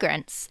refreshing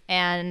fragrance,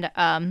 and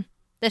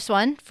this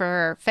one,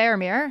 for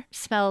Faramir,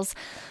 smells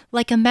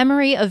like a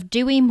memory of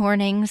dewy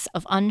mornings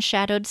of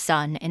unshadowed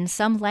sun in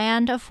some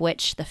land of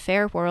which the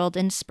fair world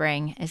in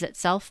spring is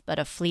itself but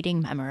a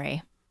fleeting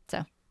memory.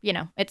 So,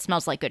 it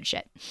smells like good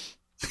shit.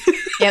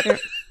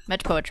 Yep,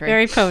 much poetry.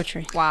 Very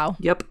poetry. Wow.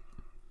 Yep,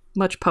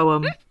 much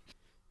poem.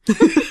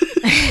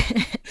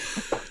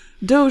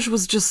 Doge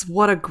was just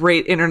what a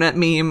great internet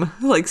meme.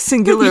 Like,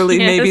 singularly,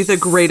 maybe the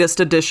greatest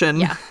addition.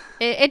 Yeah,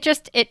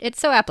 it's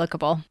so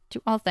applicable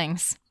to all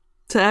things.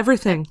 To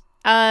everything.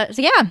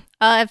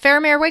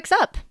 Faramir wakes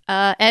up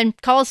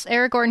and calls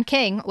Aragorn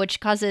king, which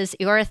causes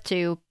Eorith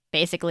to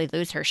basically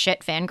lose her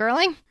shit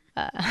fangirling.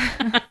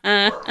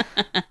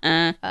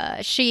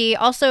 She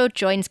also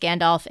joins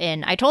Gandalf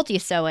in I Told You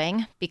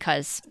Soing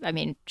because,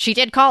 she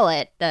did call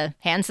it the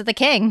Hands of the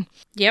King.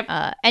 Yep.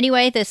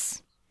 Anyway,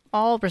 this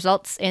all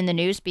results in the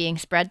news being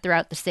spread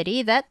throughout the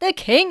city that the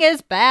king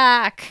is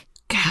back.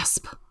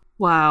 Gasp.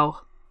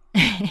 Wow.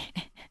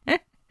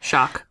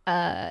 Shock.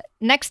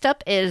 Next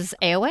up is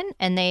Éowyn,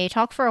 and they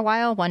talk for a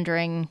while,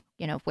 wondering,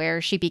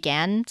 where she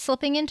began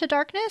slipping into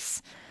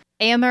darkness.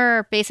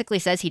 Éomer basically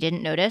says he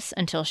didn't notice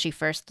until she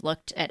first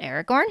looked at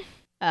Aragorn.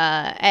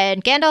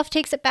 And Gandalf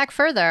takes it back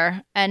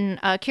further, and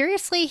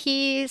curiously,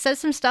 he says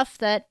some stuff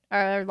that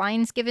are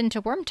lines given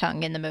to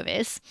Wormtongue in the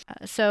movies.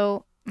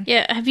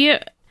 Yeah, have you...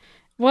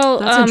 Well,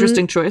 that's an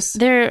interesting choice.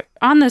 They're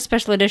on the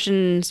special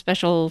edition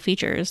special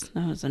features.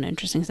 That was an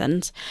interesting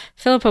sentence.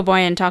 Philip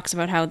O'Brien talks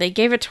about how they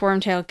gave it to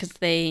Wormtail because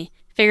they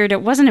figured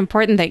it wasn't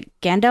important that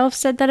Gandalf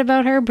said that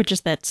about her, but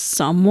just that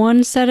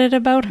someone said it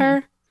about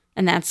her.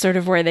 And that's sort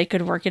of where they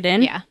could work it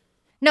in. Yeah.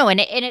 No, and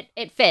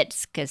it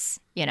fits because,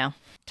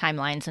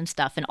 timelines and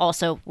stuff. And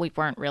also, we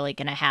weren't really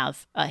going to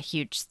have a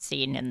huge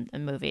scene in the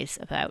movies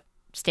about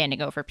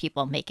standing over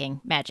people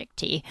making magic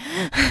tea.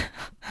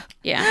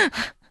 Yeah.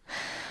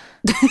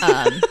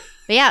 But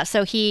yeah,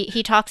 so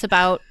he talks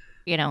about,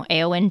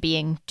 Éowyn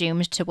being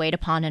doomed to wait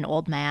upon an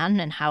old man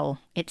and how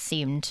it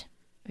seemed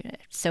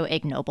so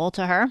ignoble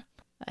to her.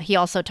 He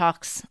also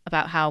talks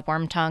about how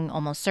Wormtongue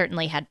almost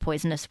certainly had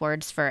poisonous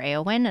words for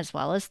Éowyn as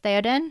well as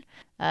Theoden.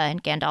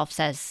 And Gandalf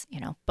says,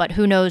 but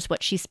who knows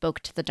what she spoke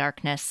to the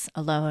darkness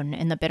alone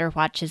in the bitter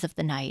watches of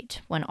the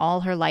night when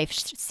all her life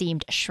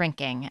seemed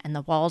shrinking and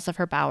the walls of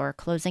her bower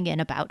closing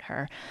in about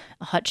her,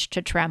 a hutch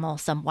to trammel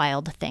some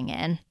wild thing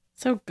in.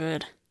 So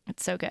good.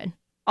 It's so good.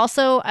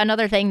 Also,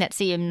 another thing that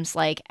seems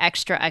like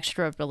extra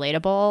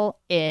relatable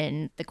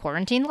in the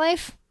quarantine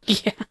life.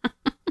 Yeah.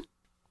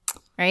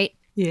 Right?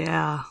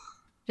 Yeah.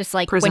 Just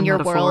like Prison when your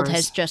metaphors. world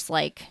has just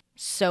like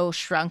so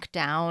shrunk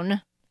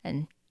down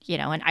and,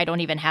 and I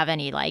don't even have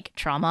any like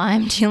trauma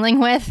I'm dealing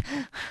with.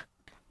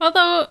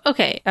 Although,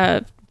 okay,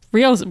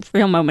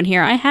 real moment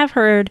here. I have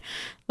heard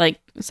like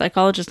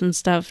psychologists and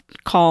stuff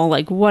call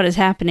like what is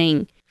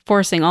happening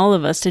forcing all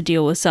of us to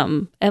deal with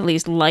some at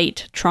least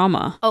light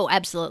trauma. Oh,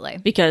 absolutely.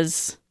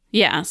 Because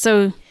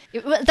so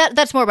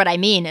that's more what I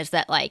mean is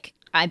that like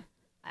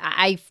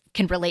I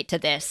can relate to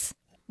this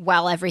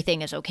while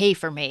everything is okay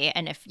for me,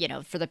 and if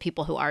for the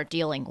people who are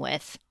dealing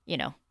with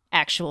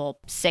actual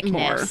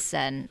sickness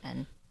and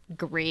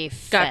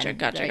grief, gotcha,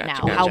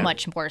 now how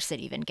much worse it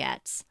even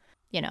gets.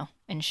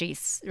 And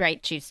she's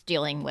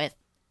dealing with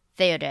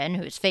Theoden,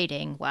 who's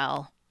fading,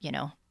 while,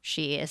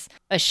 she is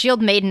a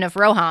shield maiden of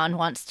Rohan,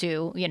 wants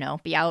to,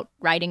 be out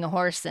riding a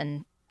horse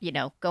and,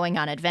 going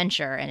on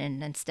adventure,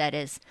 and instead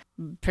is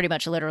pretty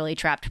much literally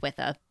trapped with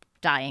a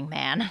dying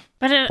man.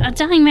 But a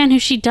dying man who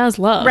she does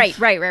love. Right.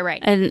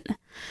 And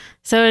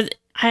so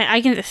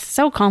it's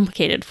so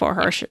complicated for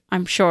her,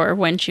 I'm sure,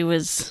 when she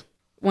was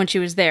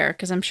there,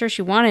 because I'm sure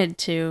she wanted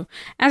to,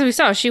 as we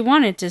saw, she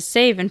wanted to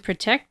save and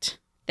protect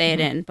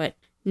Theoden, but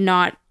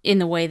not in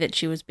the way that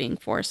she was being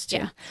forced to.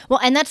 Yeah. Well,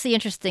 and that's the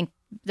interesting,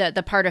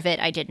 the part of it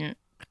I didn't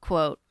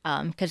quote,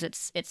 because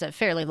it's a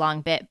fairly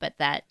long bit, but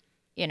that,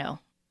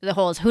 the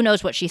whole is who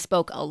knows what she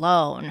spoke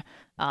alone.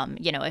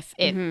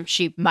 If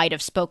she might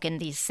have spoken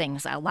these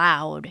things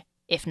aloud,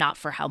 if not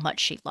for how much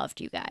she loved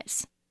you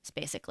guys. It's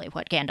basically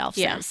what Gandalf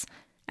says.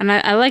 And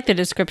I like the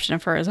description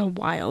of her as a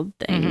wild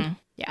thing. Mm-hmm.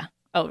 Yeah.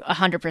 Oh,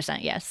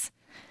 100%, yes.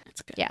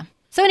 That's good. Yeah.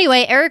 So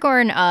anyway,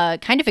 Aragorn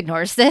kind of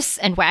ignores this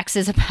and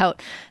waxes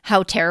about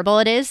how terrible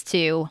it is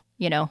to,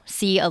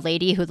 see a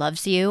lady who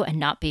loves you and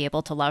not be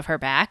able to love her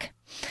back.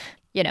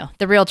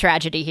 The real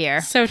tragedy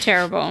here. So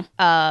terrible.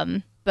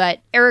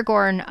 But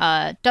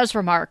Aragorn does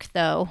remark,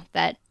 though,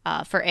 that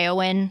for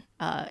Éowyn,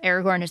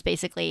 Aragorn is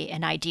basically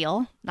an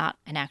ideal, not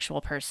an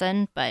actual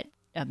person, but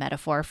a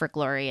metaphor for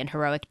glory and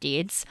heroic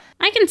deeds.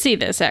 I can see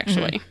this,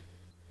 actually. Mm-hmm.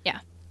 Yeah.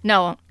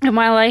 No. And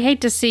while I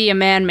hate to see a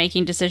man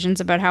making decisions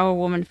about how a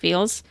woman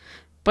feels,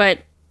 but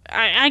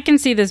I can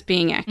see this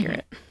being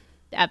accurate. Mm-hmm.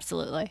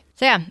 Absolutely.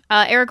 So yeah,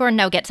 Aragorn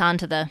now gets on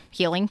to the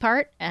healing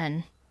part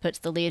and puts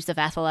the leaves of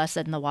Athelas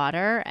in the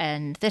water,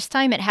 and this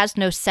time it has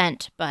no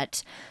scent,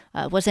 but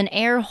was an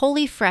air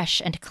wholly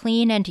fresh and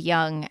clean and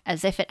young,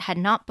 as if it had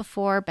not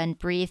before been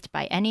breathed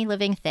by any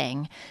living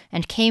thing,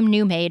 and came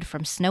new-made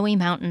from snowy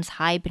mountains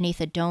high beneath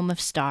a dome of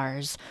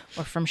stars,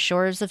 or from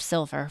shores of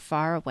silver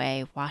far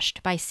away,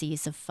 washed by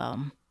seas of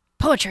foam.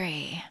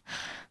 Poetry!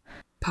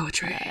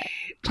 Poems.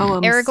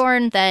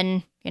 Aragorn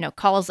then,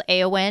 calls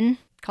Éowyn,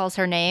 calls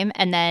her name,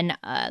 and then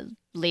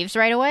leaves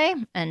right away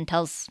and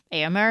tells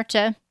Éomer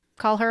to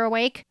call her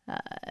awake.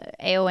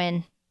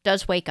 Éowyn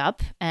does wake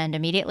up and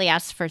immediately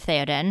asks for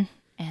Theoden,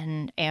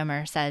 and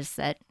Éomer says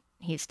that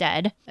he's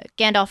dead.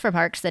 Gandalf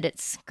remarks that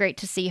it's great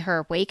to see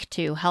her wake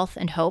to health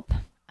and hope,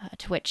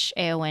 to which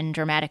Éowyn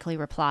dramatically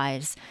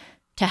replies,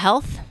 "To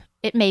health?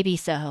 It may be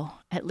so,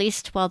 at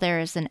least while there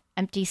is an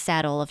empty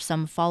saddle of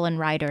some fallen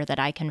rider that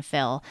I can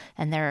fill,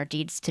 and there are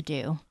deeds to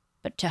do.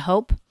 But to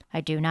hope,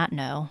 I do not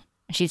know."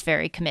 She's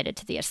very committed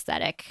to the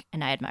aesthetic,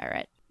 and I admire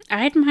it.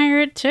 I admire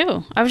it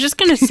too. I was just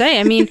going to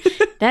say,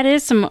 that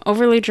is some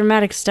overly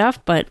dramatic stuff,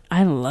 but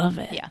I love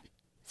it. Yeah,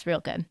 it's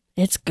real good.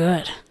 It's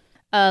good.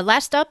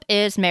 Last up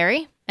is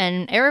Merry,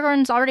 and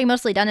Aragorn's already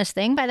mostly done his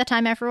thing by the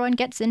time everyone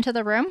gets into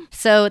the room.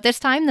 So this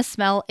time the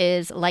smell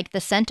is like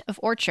the scent of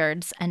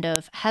orchards and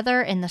of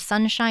heather in the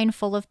sunshine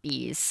full of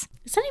bees.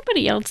 Is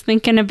anybody else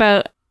thinking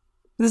about...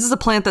 This is a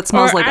plant that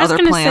smells like other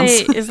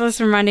plants. Say, is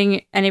this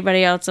reminding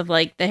anybody else of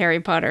like the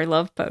Harry Potter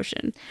love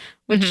potion?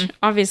 Which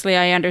obviously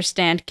I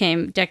understand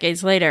came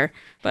decades later.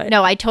 But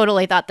no, I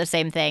totally thought the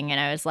same thing. And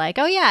I was like,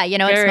 oh yeah,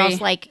 it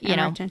smells like,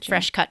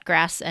 fresh cut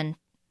grass and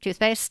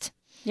toothpaste.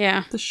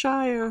 Yeah. The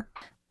Shire.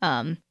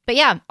 But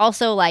yeah,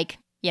 also like,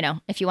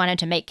 if you wanted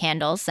to make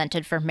candles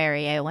scented for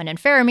Merry, Éowyn, and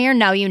Faramir,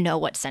 now you know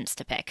what scents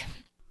to pick.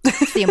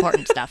 It's the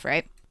important stuff,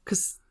 right?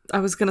 Because I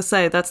was going to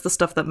say, that's the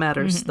stuff that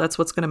matters. Mm-hmm. That's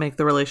what's going to make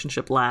the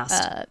relationship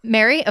last.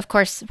 Merry, of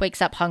course,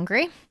 wakes up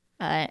hungry,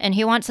 and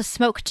he wants a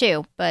smoke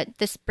too, but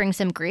this brings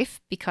him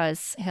grief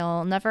because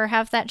he'll never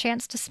have that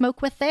chance to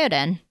smoke with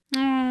Theoden.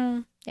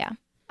 Yeah.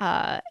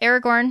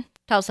 Aragorn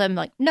tells him,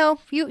 like, no,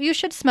 you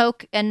should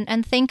smoke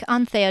and think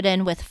on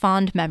Theoden with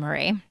fond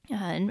memory.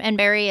 And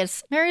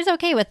Merry's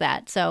okay with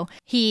that. So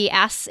he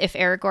asks if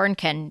Aragorn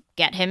can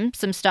get him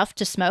some stuff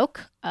to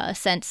smoke,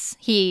 since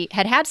he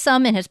had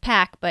some in his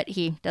pack, but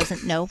he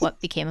doesn't know what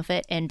became of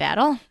it in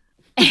battle.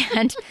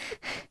 And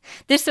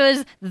this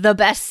was the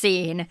best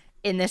scene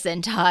in this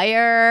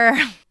entire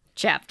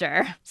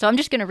chapter. So I'm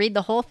just going to read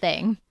the whole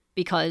thing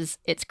because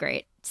it's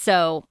great.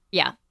 So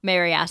yeah,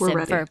 Merry asks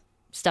him for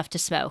stuff to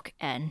smoke,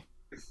 and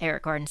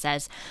Aragorn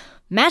says,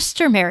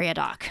 "Master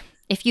Meriadoc,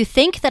 if you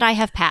think that I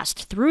have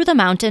passed through the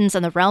mountains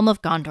and the realm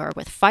of Gondor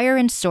with fire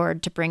and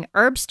sword to bring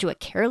herbs to a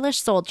careless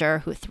soldier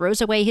who throws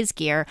away his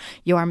gear,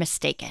 you are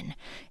mistaken.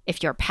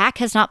 If your pack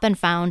has not been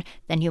found,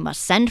 then you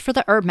must send for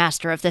the herb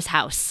master of this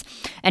house,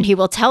 and he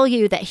will tell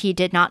you that he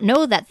did not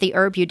know that the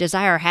herb you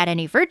desire had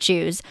any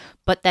virtues,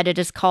 but that it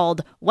is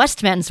called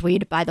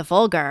Westmansweed by the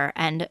vulgar,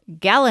 and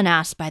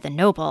Galanas by the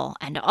noble,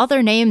 and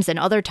other names in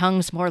other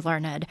tongues more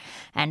learned.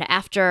 And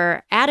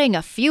after adding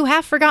a few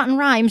half-forgotten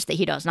rhymes that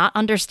he does not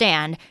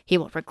understand, he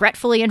will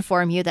regretfully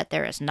inform you that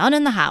there is none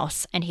in the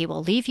house, and he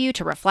will leave you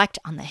to reflect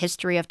on the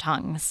history of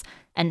tongues.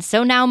 And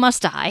so now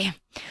must I.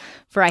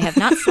 For I have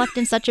not slept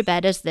in such a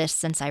bed as this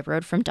since I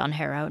rode from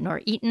Dunharrow,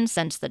 nor eaten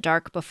since the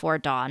dark before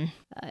dawn."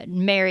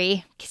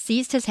 Merry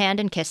seized his hand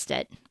and kissed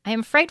it. "I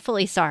am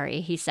frightfully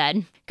sorry," he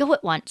said. "Go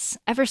at once.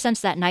 Ever since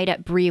that night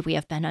at Bree we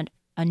have been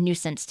a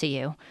nuisance to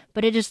you,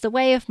 but it is the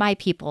way of my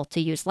people to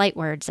use light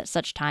words at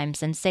such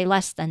times and say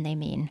less than they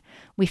mean.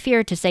 We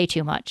fear to say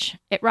too much.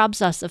 It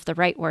robs us of the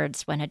right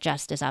words when a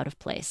jest is out of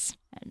place.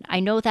 And I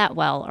know that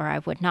well, or I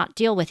would not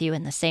deal with you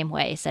in the same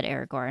way, said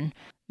Aragorn.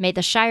 May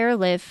the Shire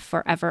live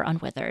forever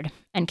unwithered.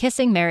 And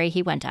kissing Merry,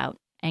 he went out,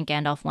 and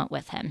Gandalf went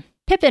with him.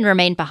 Pippin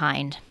remained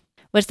behind.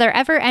 Was there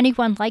ever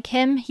anyone like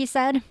him, he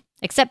said?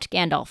 Except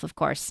Gandalf, of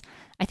course.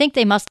 I think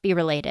they must be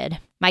related.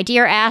 My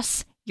dear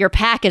ass, your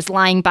pack is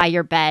lying by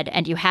your bed,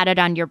 and you had it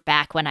on your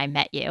back when I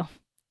met you.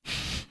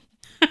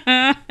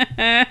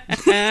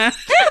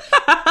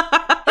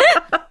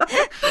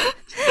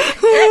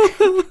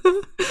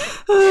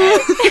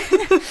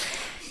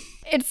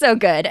 It's so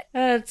good.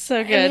 It's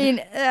so good. I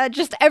mean,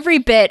 just every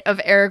bit of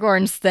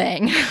Aragorn's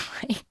thing.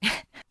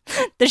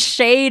 The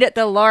shade at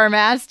the lore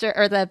master,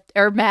 or the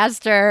herb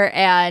master,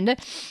 and,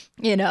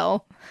 you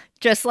know,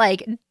 just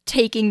like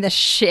taking the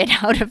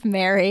shit out of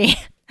Merry.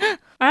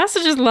 I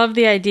also just love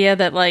the idea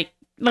that like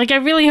I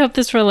really hope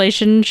this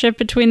relationship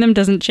between them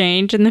doesn't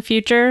change in the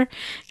future,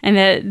 and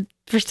that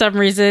for some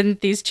reason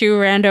these two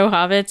rando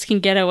hobbits can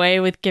get away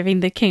with giving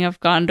the King of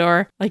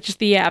Gondor like just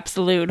the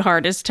absolute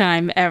hardest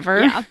time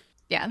ever.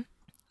 Yeah.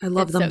 I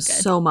love them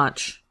so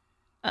much.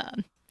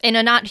 In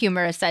a not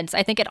humorous sense,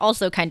 I think it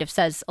also kind of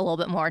says a little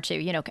bit more to,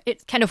 you know,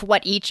 it's kind of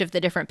what each of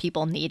the different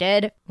people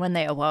needed when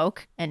they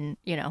awoke. And,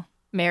 you know,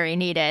 Merry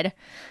needed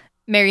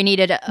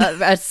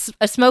a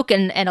smoke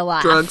and a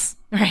laugh. Drugs.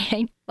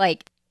 Right?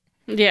 Like.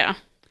 Yeah.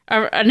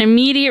 An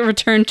immediate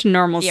return to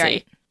normalcy. Yeah.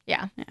 Right.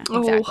 Yeah.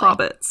 Oh, exactly.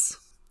 hobbits.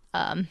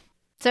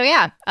 So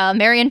yeah,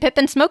 Merry and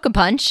Pippin smoke a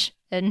punch,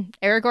 and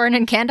Aragorn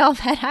and Gandalf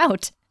head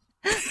out.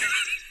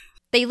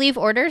 They leave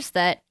orders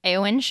that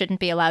Éowyn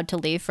shouldn't be allowed to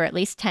leave for at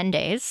least 10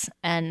 days,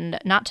 and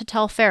not to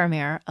tell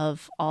Faramir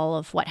of all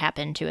of what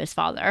happened to his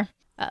father.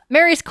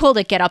 Merry's cool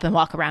to get up and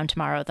walk around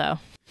tomorrow, though.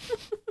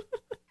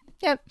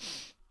 Yep.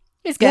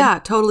 He's good. Yeah,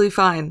 totally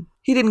fine.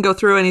 He didn't go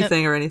through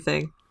anything or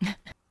anything.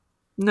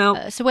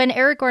 No. So when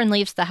Aragorn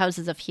leaves the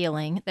Houses of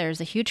Healing,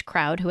 there's a huge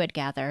crowd who had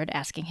gathered,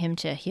 asking him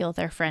to heal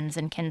their friends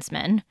and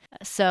kinsmen.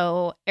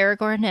 So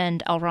Aragorn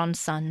and Elrond's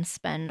sons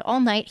spend all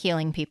night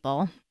healing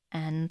people,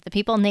 and the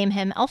people name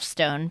him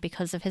Elfstone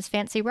because of his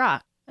fancy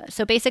rock.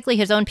 So basically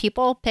his own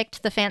people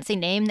picked the fancy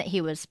name that he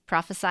was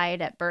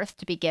prophesied at birth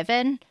to be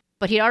given,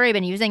 but he'd already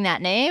been using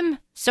that name,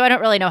 so I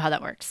don't really know how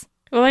that works.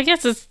 Well, I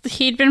guess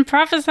he'd been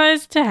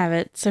prophesized to have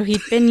it, so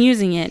he'd been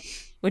using it,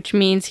 which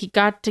means he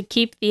got to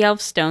keep the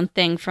Elfstone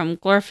thing from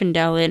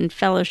Glorfindel in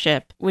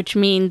Fellowship, which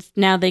means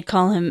now they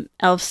call him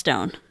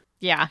Elfstone.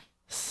 Yeah.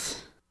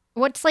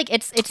 What's like,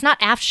 it's not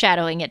aft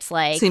shadowing, it's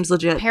like seems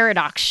legit.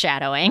 Paradox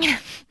shadowing.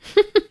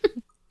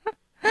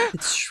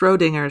 It's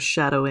Schrodinger's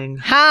shadowing.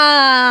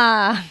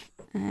 Ha!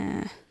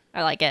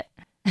 I like it.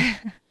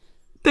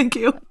 Thank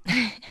you.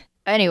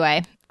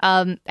 Anyway,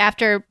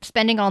 after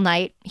spending all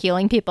night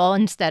healing people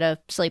instead of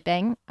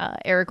sleeping,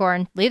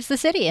 Aragorn leaves the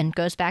city and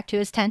goes back to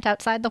his tent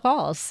outside the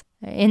walls.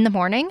 In the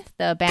morning,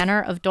 the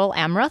banner of Dol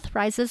Amroth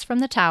rises from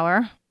the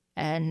tower,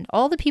 and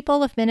all the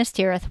people of Minas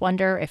Tirith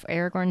wonder if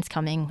Aragorn's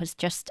coming was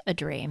just a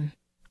dream.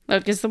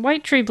 Look, is the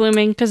white tree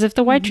blooming? Because if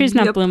the white tree's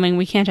not blooming,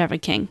 we can't have a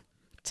king.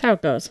 That's how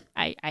it goes.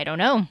 I don't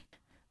know.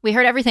 We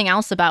heard everything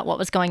else about what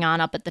was going on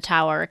up at the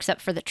tower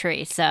except for the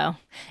tree, so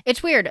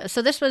it's weird.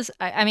 So this was,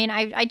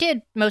 I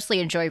did mostly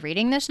enjoy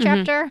reading this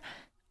chapter.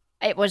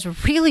 It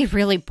was really,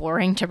 really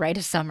boring to write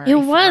a summary. It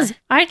was.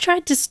 I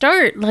tried to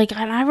start, and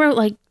I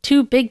wrote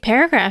 2 big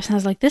paragraphs, and I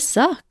was like, this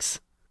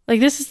sucks.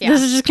 This is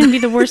just going to be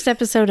the worst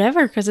episode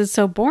ever because it's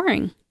so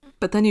boring.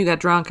 But then you got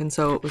drunk, and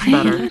so it was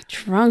better. I'm not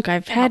drunk.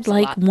 I've had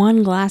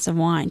 1 glass of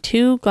wine,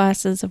 2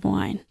 glasses of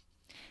wine.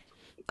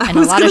 And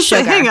a lot of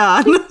sugar. Hang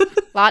on.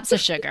 Lots of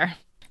sugar.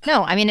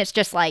 No, I mean, it's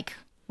just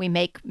we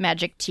make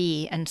magic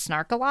tea and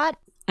snark a lot.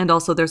 And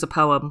also there's a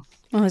poem.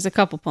 Well, there's a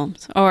couple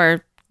poems.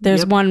 Or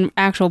there's one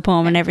actual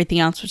poem and everything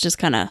else was just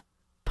kind of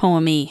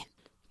poem-y.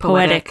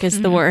 Poetic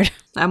is the word.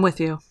 I'm with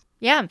you.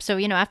 Yeah, so,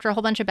 after a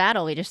whole bunch of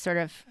battle, we just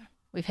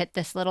we've hit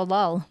this little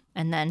lull.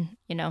 And then,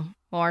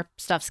 more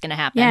stuff's going to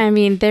happen. Yeah, I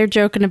mean, they're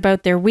joking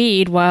about their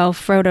weed while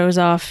Frodo's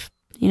off,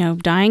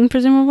 dying,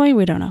 presumably.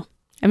 We don't know.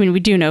 I mean, we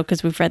do know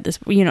because we've read this.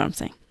 You know what I'm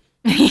saying.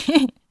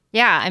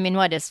 Yeah, I mean,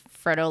 what is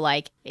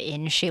Frodo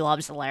in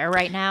Shelob's lair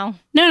right now?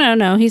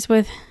 No. He's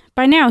with.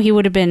 By now, he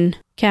would have been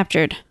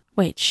captured.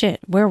 Wait, shit.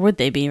 Where would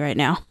they be right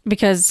now?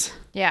 Because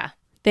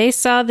they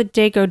saw the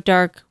day go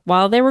dark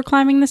while they were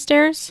climbing the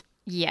stairs.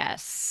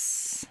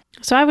 Yes.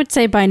 So I would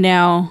say by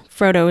now,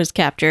 Frodo is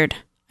captured.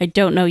 I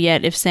don't know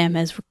yet if Sam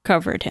has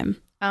recovered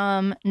him.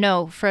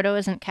 No, Frodo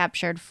isn't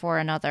captured for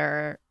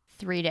another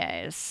 3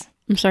 days.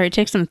 I'm sorry, it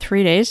takes them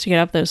 3 days to get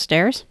up those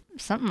stairs?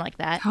 Something like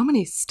that. How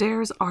many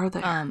stairs are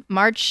there?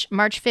 March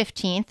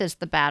 15th is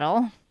the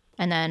battle,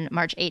 and then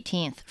March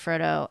 18th,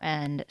 Frodo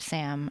and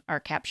Sam are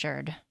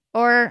captured.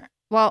 Or,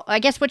 well, I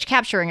guess which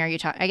capturing are you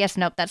talking? I guess,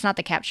 nope, that's not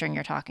the capturing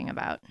you're talking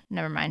about.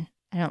 Never mind.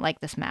 I don't like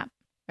this map,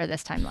 or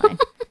this timeline.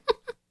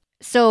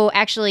 So,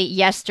 actually,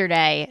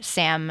 yesterday,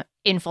 Sam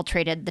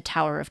infiltrated the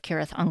Tower of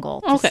Cirith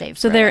Ungol to save Frodo.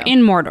 So they're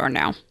in Mordor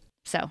now.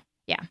 So,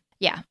 yeah.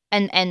 Yeah.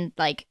 And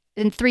like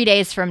in 3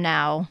 days from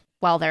now,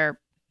 while they're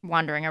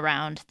wandering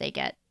around, they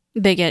get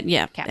captured.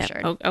 Yeah.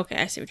 Oh, okay,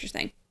 I see what you're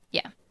saying.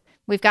 Yeah.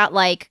 We've got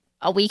like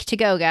a week to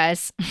go,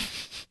 guys.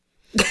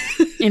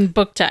 In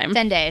book time.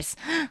 10 days.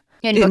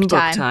 In book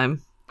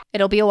time.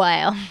 It'll be a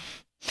while.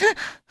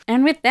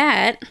 And with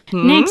that,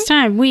 next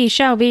time we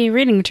shall be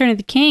reading Return of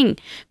the King,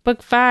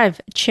 Book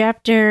 5,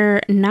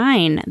 Chapter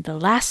 9, The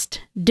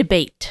Last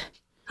Debate.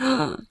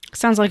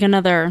 Sounds like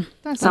another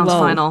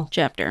final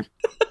chapter.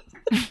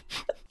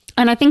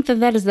 And I think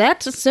that is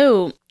that.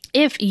 So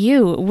if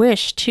you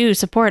wish to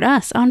support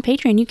us on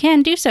Patreon, you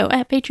can do so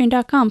at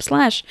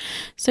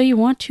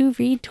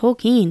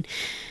patreon.com/SoYouWantToReadTolkien.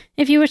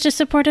 If you wish to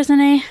support us in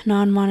a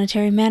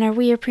non-monetary manner,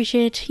 we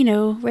appreciate,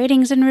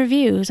 ratings and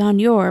reviews on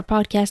your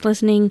podcast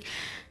listening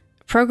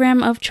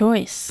program of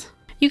choice.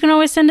 You can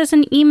always send us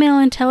an email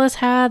and tell us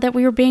that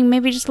we were being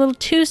maybe just a little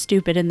too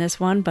stupid in this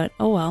one, but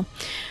oh well.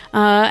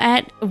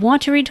 At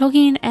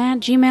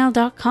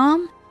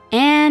wanttoreadtolkien@gmail.com.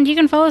 And you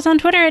can follow us on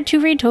Twitter at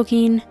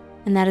 @ToReadTolkien.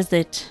 And that is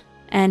it.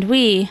 And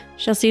we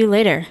shall see you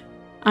later.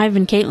 I've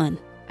been Caitlin.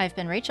 I've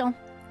been Rachel.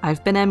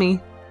 I've been Emmy.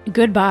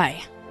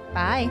 Goodbye.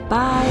 Bye.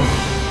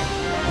 Bye.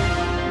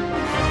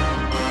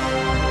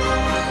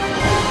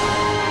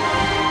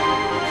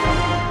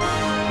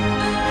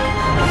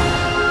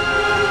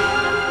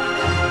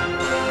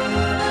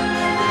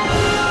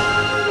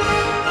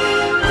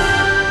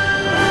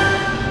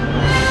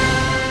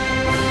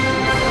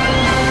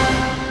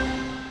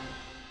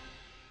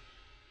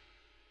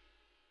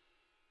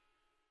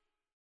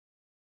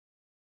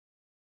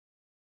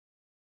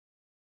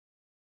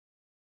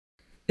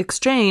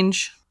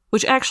 Exchange,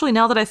 which actually,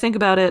 now that I think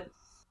about it,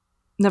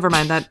 never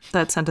mind,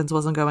 that sentence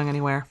wasn't going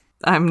anywhere.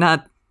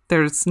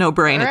 There's no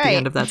brain at the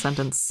end of that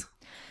sentence.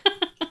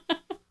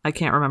 I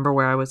can't remember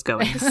where I was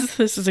going.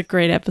 This is a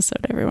great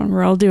episode, everyone.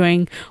 We're all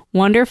doing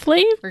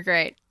wonderfully. We're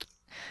great.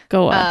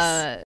 Go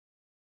us.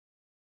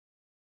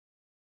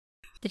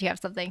 Did you have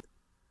something?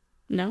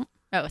 No.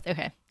 Oh,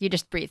 okay. You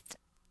just breathed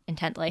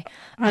intently.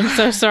 I'm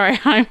so sorry.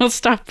 I will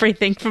stop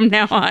breathing from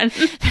now on.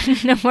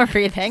 No more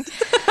breathing.